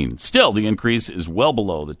 2019. Still, the increase is well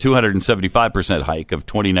below the 275% hike of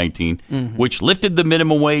 2019, which lifted the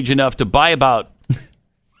minimum wage enough to buy about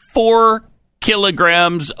 4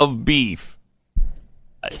 kilograms of beef.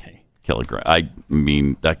 Okay. I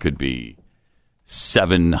mean, that could be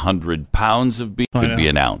 700 pounds of beef. Could be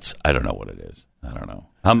an ounce. I don't know what it is. I don't know.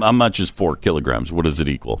 How much is 4 kilograms? What does it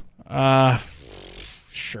equal?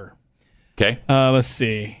 Sure. Okay. Let's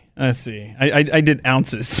see. I did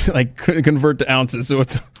ounces, like convert to ounces. So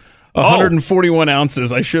it's 141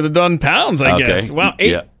 ounces. I should have done pounds, I guess. Wow.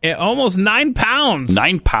 Almost 9 pounds.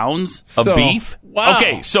 9 pounds of beef? Wow.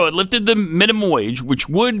 Okay, so it lifted the minimum wage, which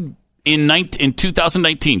would, in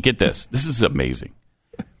 2019, get this. This is amazing.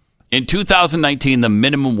 In 2019, the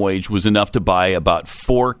minimum wage was enough to buy about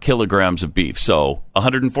 4 kilograms of beef. So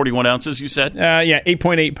 141 ounces, you said?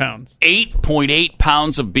 8.8 pounds. 8.8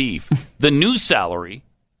 pounds of beef. The new salary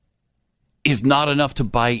is not enough to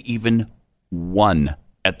buy even one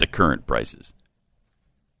at the current prices.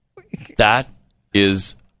 That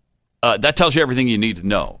is that tells you everything you need to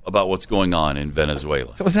know about what's going on in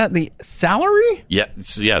Venezuela. So is that the salary?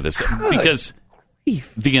 Because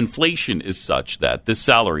the inflation is such that this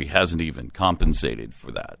salary hasn't even compensated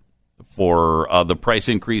for that, for the price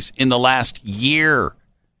increase in the last year.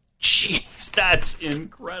 Jeez, that's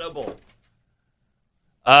incredible.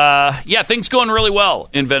 Things going really well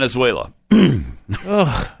in Venezuela.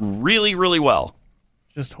 Really, really well.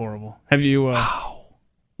 Just horrible. Have you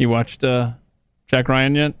you watched Jack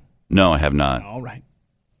Ryan yet? No, I have not. All right.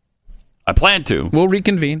 I plan to. We'll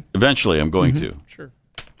reconvene. Eventually, I'm going to. Sure.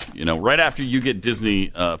 You know, right after you get Disney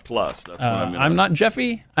Plus. That's when I'm not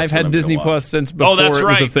Jeffy. I've had Disney Plus since before that's it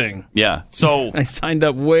right. was a thing. Yeah. So I signed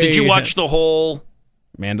up way. Did you watch the whole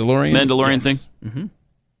Mandalorian thing? Mm-hmm.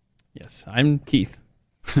 Yes, I'm Keith,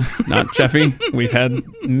 not Jeffy. We've had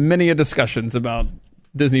many discussions about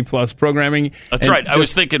Disney Plus programming. That's right. I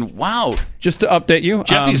was thinking, wow. Just to update you,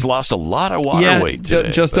 Jeffy's lost a lot of water weight today.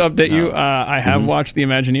 Just to update you, I have watched The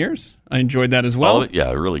Imagineers. I enjoyed that as well. Oh,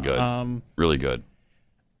 yeah, really good. Really good.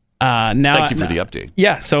 Now, thank you for the update.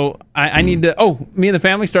 Yeah, so I need to. Oh, me and the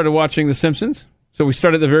family started watching The Simpsons. So we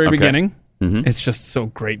started at the very beginning. Mm-hmm. It's just so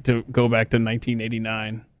great to go back to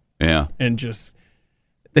 1989. Yeah, and just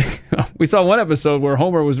we saw one episode where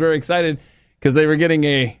Homer was very excited because they were getting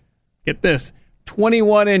a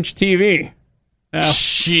 21-inch TV. Now,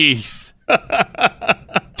 jeez,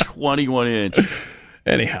 21-inch.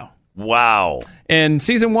 Anyhow. Wow. And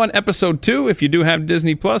season 1, episode 2, if you do have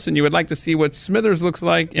Disney Plus and you would like to see what Smithers looks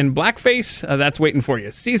like in blackface, that's waiting for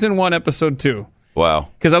you. Season 1, episode 2. Wow.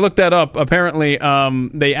 Because I looked that up. Apparently,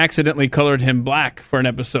 they accidentally colored him black for an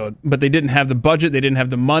episode, but they didn't have the budget. They didn't have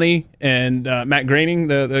the money. And Matt Groening,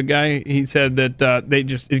 the guy, he said that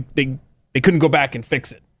they couldn't go back and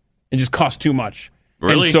fix it. It just cost too much.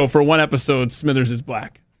 Really? And so for one episode, Smithers is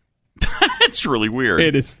black. That's really weird.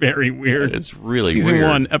 It is very weird. It's really Season weird.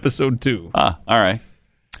 1, episode 2. All right.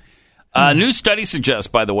 A new study suggests,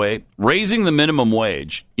 by the way, raising the minimum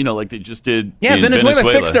wage, like they just did in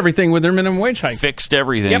Venezuela. Fixed everything with their minimum wage hike. Fixed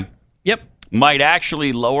everything. Yep. Might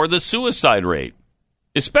actually lower the suicide rate,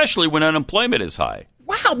 especially when unemployment is high.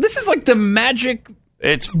 Wow, this is like the magic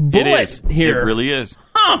bullet here. It really is.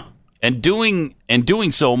 Huh. And doing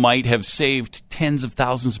so might have saved tens of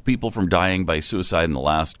thousands of people from dying by suicide in the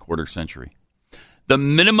last quarter century. The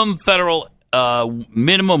minimum federal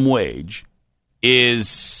minimum wage is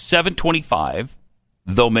 $7.25,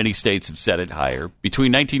 though many states have set it higher.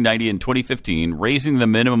 Between 1990 and 2015, raising the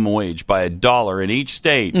minimum wage by $1 in each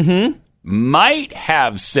state might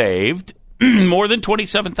have saved more than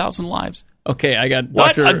 27,000 lives. Okay, I got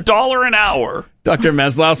what? $1 an hour. Dr.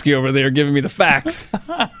 Maslowski over there giving me the facts.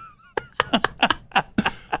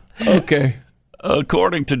 Okay.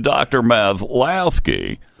 According to Dr.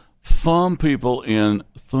 Maslowski, some people in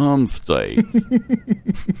some states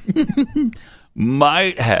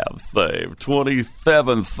might have saved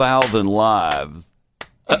 27,000 lives,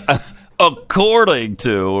 according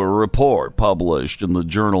to a report published in the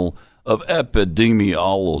Journal of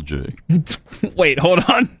Epidemiology. Wait, hold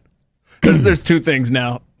on. There's two things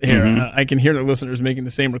now here. I can hear the listeners making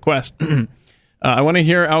the same request. I want to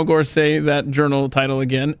hear Al Gore say that journal title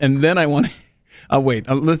again, and then I want to... wait,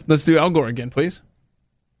 let's do Al Gore again, please.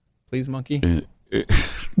 Please, monkey.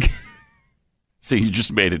 See, you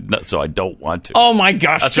just made it nuts, so I don't want to. Oh, my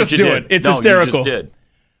gosh. That's just what you do did. it. It's no, hysterical. You just did.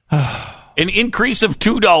 An increase of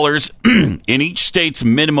 $2 in each state's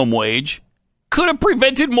minimum wage could have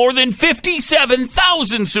prevented more than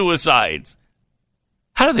 57,000 suicides.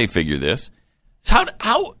 How do they figure this?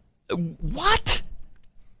 How what?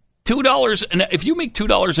 $2 and if you make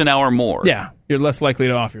 $2 an hour more, yeah, you're less likely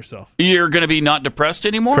to off yourself. You're going to be not depressed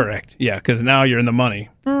anymore? Correct. Yeah, because now you're in the money.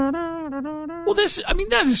 Well,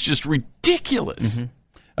 that is just ridiculous.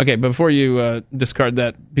 Okay, before you discard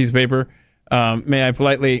that piece of paper, may I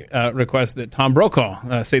politely request that Tom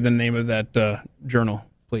Brokaw say the name of that journal,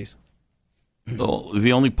 please? Well,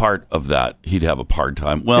 the only part of that he'd have a hard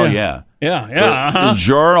time. Well, yeah. The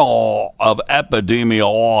Journal of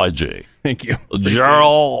Epidemiology. Thank you.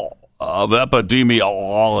 Journal of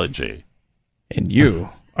Epidemiology. And you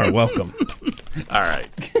are welcome. All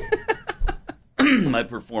right. My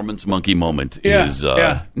performance monkey moment is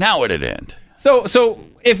now at an end. So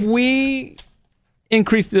if we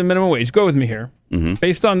increase the minimum wage, go with me here,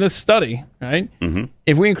 based on this study, right?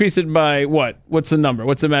 If we increase it by what? What's the number?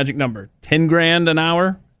 What's the magic number? $10,000 an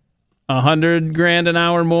hour? $100,000 an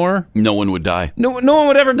hour more? No one would die. No one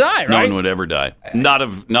would ever die, right? No one would ever die. Not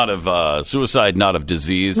of suicide, not of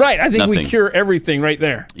disease. Right. I think nothing. we cure everything right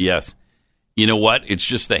there. Yes. You know what? It's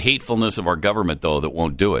just the hatefulness of our government, though, that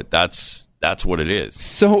won't do it. That's what it is.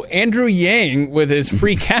 So Andrew Yang, with his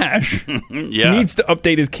free cash, needs to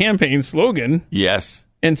update his campaign slogan. Yes.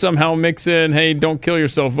 And somehow mix in, hey, don't kill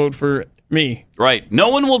yourself, vote for me. Right. No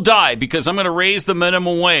one will die because I'm going to raise the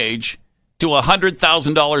minimum wage to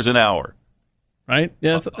 $100,000 an hour. Right?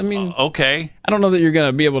 Yeah. Okay. I don't know that you're going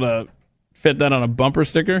to be able to fit that on a bumper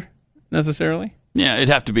sticker necessarily. Yeah, it'd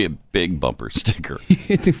have to be a big bumper sticker.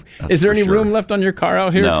 Is there any room left on your car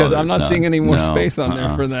out here? Because I'm not seeing any more space on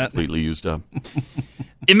there for that. It's completely used up.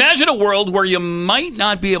 Imagine a world where you might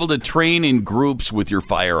not be able to train in groups with your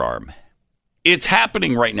firearm. It's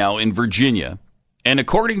happening right now in Virginia, and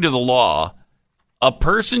according to the law, a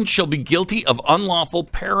person shall be guilty of unlawful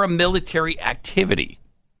paramilitary activity,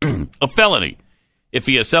 a felony, if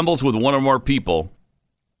he assembles with one or more people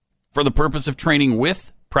for the purpose of training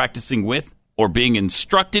with, practicing with, or being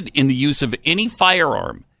instructed in the use of any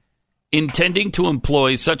firearm, intending to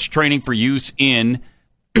employ such training for use in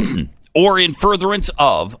or in furtherance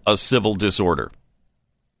of a civil disorder.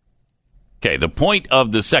 Okay, the point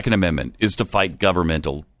of the Second Amendment is to fight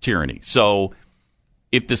governmental tyranny. So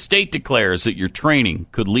if the state declares that your training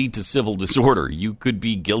could lead to civil disorder, you could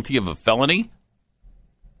be guilty of a felony.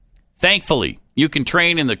 Thankfully, you can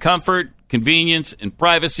train in the comfort, convenience, and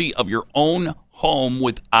privacy of your own home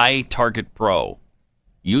with iTarget Pro.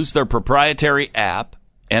 Use their proprietary app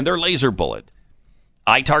and their laser bullet.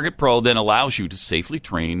 iTarget Pro then allows you to safely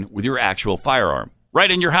train with your actual firearm right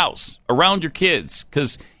in your house, around your kids,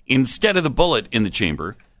 because instead of the bullet in the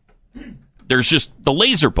chamber, there's just the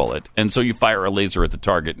laser bullet, and so you fire a laser at the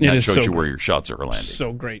target, and that shows you where your shots are landing.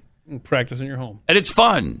 So great. Practice in your home. And it's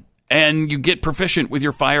fun, and you get proficient with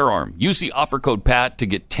your firearm. Use the offer code PAT to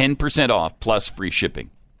get 10% off plus free shipping.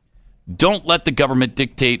 Don't let the government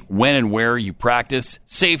dictate when and where you practice.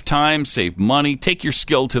 Save time, save money, take your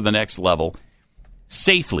skill to the next level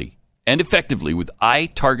safely and effectively with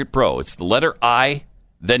iTarget Pro. It's the letter I,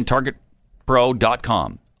 then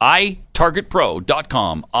targetpro.com.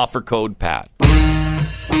 iTargetPro.com, offer code PAT.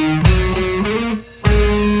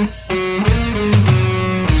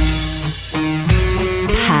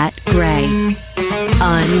 Pat Gray,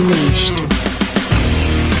 Unleashed.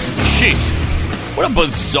 Jeez, what a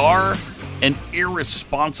bizarre and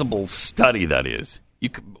irresponsible study that is. You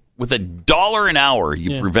could, with $1 an hour,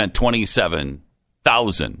 you prevent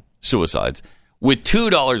 27,000 suicides. With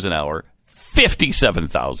 $2 an hour,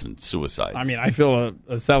 57,000 suicides. I mean, I feel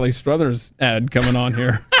a Sally Struthers ad coming on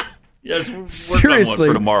here. Yes, we're seriously,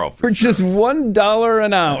 for tomorrow. For just $1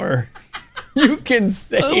 an hour, you can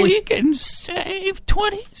save. We can save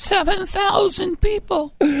 27,000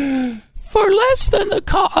 people for less than the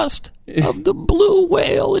cost of the blue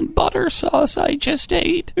whale and butter sauce I just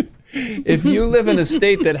ate. If you live in a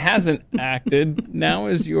state that hasn't acted, now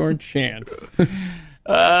is your chance.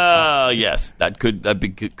 Yes, that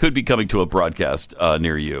could be coming to a broadcast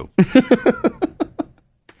near you.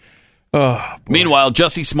 Meanwhile,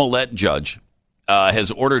 Jussie Smollett judge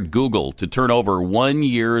has ordered Google to turn over 1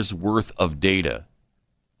 year's worth of data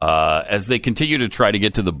as they continue to try to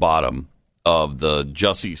get to the bottom of the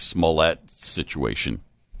Jussie Smollett situation.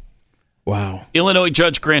 Wow. Illinois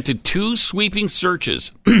judge granted 2 sweeping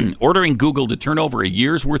searches, ordering Google to turn over a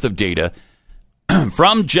year's worth of data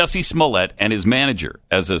from Jussie Smollett and his manager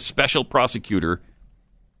as a special prosecutor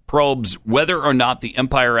probes whether or not the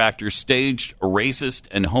Empire actor staged a racist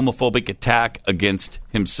and homophobic attack against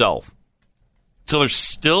himself. So they're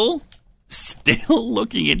still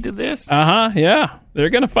looking into this? Yeah. They're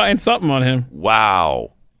going to find something on him.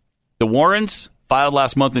 Wow. The warrants filed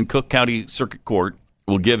last month in Cook County Circuit Court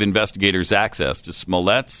will give investigators access to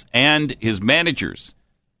Smollett's and his manager's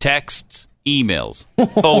texts, emails,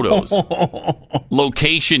 photos,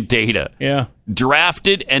 location data,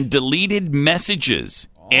 drafted and deleted messages,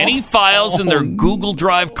 any files in their Google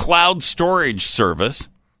Drive cloud storage service,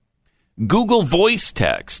 Google Voice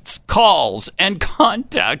texts, calls, and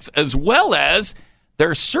contacts, as well as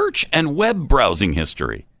their search and web browsing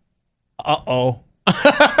history. Uh-oh.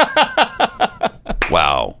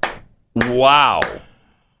 Wow.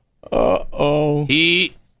 Uh-oh.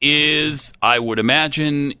 He is, I would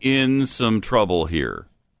imagine, in some trouble here.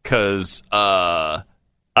 Because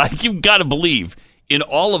you've got to believe, in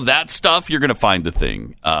all of that stuff, you're going to find the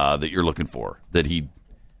thing that you're looking for. That he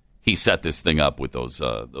set this thing up with those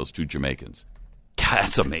 2 Jamaicans. God,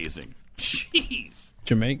 that's amazing. Jeez.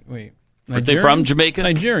 Wait. Are they from Jamaica?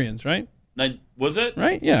 Nigerians, right? Was it?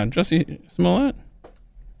 Right, yeah. Jussie Smollett.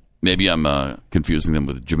 Maybe I'm confusing them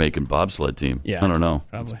with the Jamaican bobsled team. Yeah. I don't know.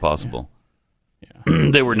 Probably, it's possible.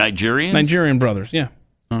 Yeah. They were Nigerians? Nigerian brothers, yeah.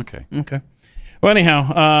 Okay. Well,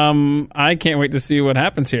 anyhow, I can't wait to see what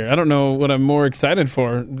happens here. I don't know what I'm more excited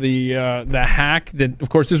for. The hack that, of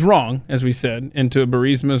course, is wrong, as we said, into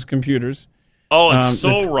Burisma's computers. Oh, it's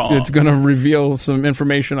wrong. It's going to reveal some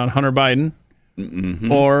information on Hunter Biden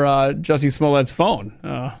or Jussie Smollett's phone.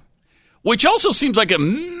 Which also seems like a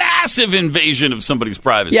massive invasion of somebody's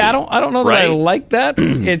privacy. Yeah, I don't know that I like that.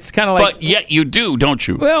 It's kind of like... But yet you do, don't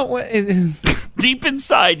you? Well... Deep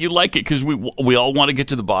inside, you like it because we all want to get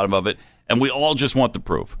to the bottom of it, and we all just want the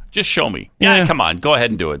proof. Just show me. Yeah, come on. Go ahead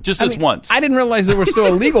and do it. Just this once. I didn't realize there was still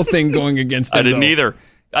a legal thing going against him, I didn't either.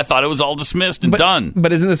 I thought it was all dismissed and done.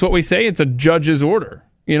 But isn't this what we say? It's a judge's order.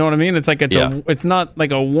 You know what I mean? It's like it's not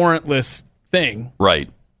like a warrantless thing. Right.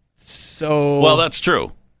 So... Well, that's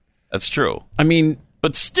true. That's true. I mean...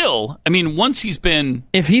 But still, I mean, once he's been...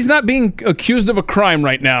 If he's not being accused of a crime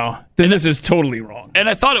right now, then this is totally wrong. And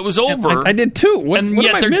I thought it was over. I did too. What yet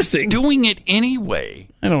am I they're missing? Doing it anyway.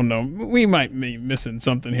 I don't know. We might be missing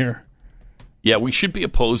something here. Yeah, we should be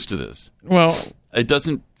opposed to this. Well... It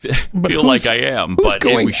doesn't feel like I am, but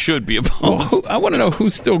we should be opposed. Well, I want to know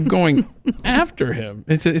who's still going after him.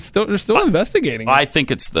 They're still investigating. I think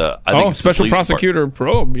it's the... Special prosecutor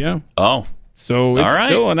probe, yeah. Oh. So it's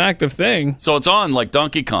still an active thing. So it's on like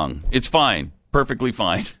Donkey Kong. It's fine. Perfectly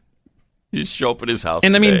fine. You just show up at his house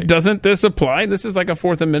And today. I mean, doesn't this apply? This is like a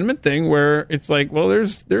Fourth Amendment thing where it's like, well,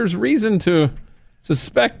 there's reason to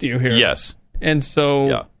suspect you here. Yes. And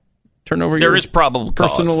so turn over there your is probable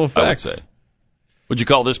cause, personal effects. I would say. Would you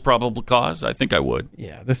call this probable cause? I think I would.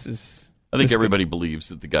 Yeah, this is... I think everybody believes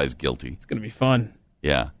that the guy's guilty. It's going to be fun.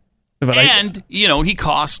 Yeah. And, he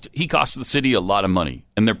cost the city a lot of money,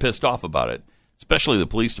 and they're pissed off about it, especially the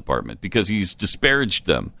police department, because he's disparaged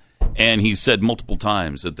them. And he said multiple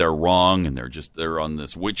times that they're wrong and they're on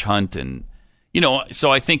this witch hunt. And, so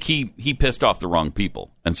I think he pissed off the wrong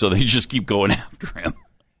people. And so they just keep going after him.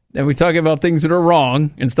 And we talk about things that are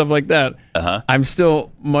wrong and stuff like that. I'm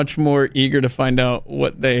still much more eager to find out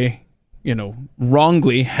what they,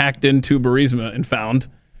 wrongly hacked into Burisma and found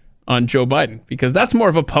on Joe Biden, because that's more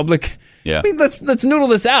of a public. Yeah. I mean, let's noodle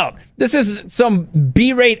this out. This is some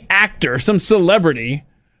B-rate actor, some celebrity.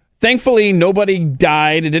 Thankfully, nobody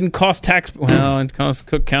died. It didn't cost it cost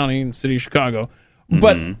Cook County and City of Chicago.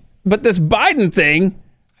 But this Biden thing,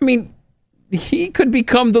 I mean, he could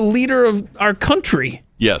become the leader of our country.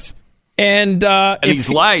 Yes. And he's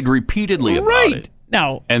lied repeatedly about it.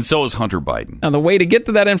 Now, and so is Hunter Biden. Now, the way to get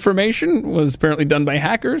to that information was apparently done by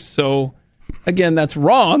hackers, so Again, that's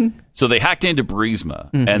wrong. So they hacked into Burisma,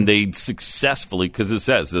 and they successfully, because it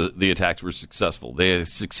says the attacks were successful, they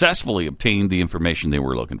successfully obtained the information they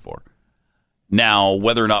were looking for. Now,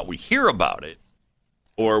 whether or not we hear about it,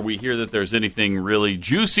 or we hear that there's anything really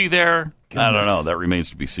juicy there, I don't know. That remains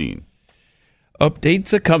to be seen.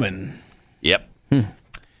 Updates are coming. Yep.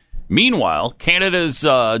 Meanwhile, Canada's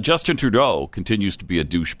Justin Trudeau continues to be a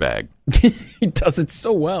douchebag. He does it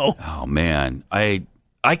so well. Oh, man. I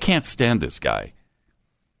can't stand this guy.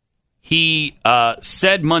 He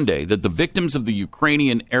said Monday that the victims of the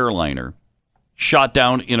Ukrainian airliner shot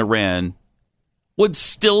down in Iran would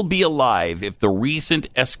still be alive if the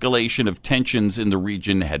recent escalation of tensions in the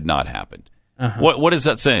region had not happened. What is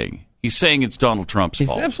that saying? He's saying it's Donald Trump's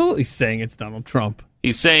fault. He's absolutely saying it's Donald Trump.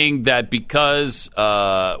 He's saying that because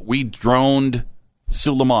we droned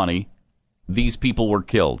Soleimani, these people were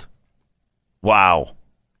killed. Wow.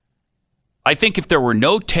 I think if there were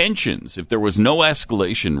no tensions, if there was no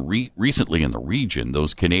escalation recently in the region,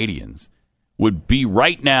 those Canadians would be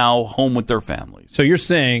right now home with their families. So you're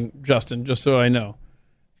saying, Justin, just so I know,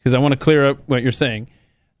 because I want to clear up what you're saying,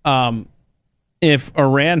 if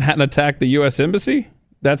Iran hadn't attacked the U.S. embassy,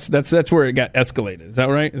 that's where it got escalated. Is that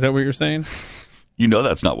right? Is that what you're saying? You know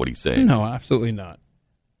that's not what he's saying. No, absolutely not.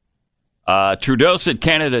 Trudeau said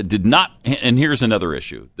Canada did not, and here's another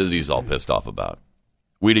issue that he's all pissed off about.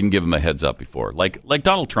 We didn't give him a heads up before. Like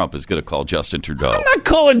Donald Trump is going to call Justin Trudeau. I'm not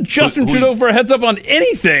calling Justin Trudeau for a heads up on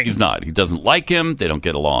anything. He's not. He doesn't like him. They don't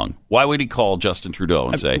get along. Why would he call Justin Trudeau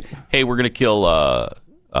and say, hey, we're going to kill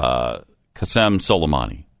Qasem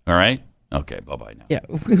Soleimani? All right? Okay, bye-bye now. Yeah,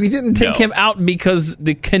 we didn't take him out because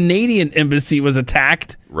the Canadian embassy was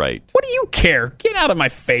attacked. Right. What do you care? Get out of my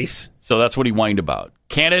face. So that's what he whined about.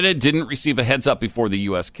 Canada didn't receive a heads up before the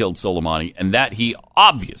U.S. killed Soleimani, and that he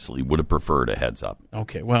obviously would have preferred a heads up.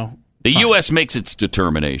 Okay, well. The U.S. makes its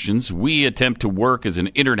determinations. We attempt to work as an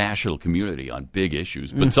international community on big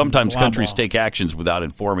issues, but sometimes countries take actions without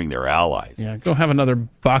informing their allies. Yeah, go have another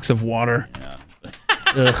box of water. Yeah.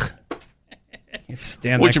 Ugh. Can't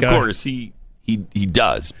stand Which, that of guy. course, he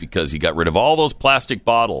does, because he got rid of all those plastic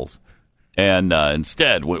bottles and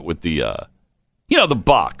instead went with the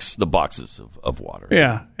boxes of water.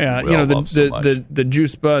 Yeah. The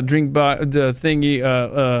juice drink the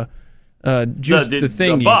thingy juice the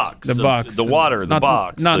thingy the box the water the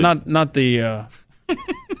box not the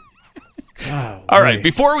all right,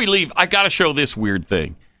 before we leave, I got to show this weird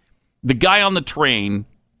thing. The guy on the train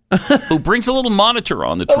who brings a little monitor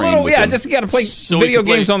on the train with him, just got to play video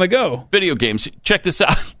games on the go. Video games. Check this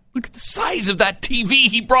out. Look at the size of that TV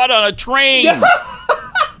he brought on a train. Look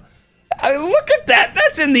at that.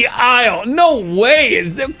 That's in the aisle. No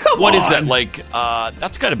way. Come on. What is that, like?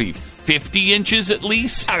 That's got to be 50 inches at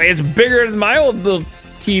least. I mean, it's bigger than my old little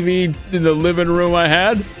TV in the living room I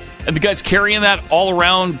had. And the guy's carrying that all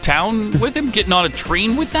around town with him, getting on a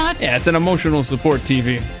train with that? Yeah, it's an emotional support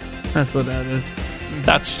TV. That's what that is.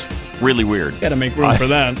 That's really weird. Got to make room for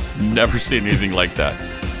that. Never seen anything like that.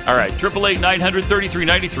 All right,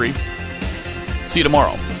 888-900-3393. See you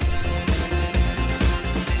tomorrow.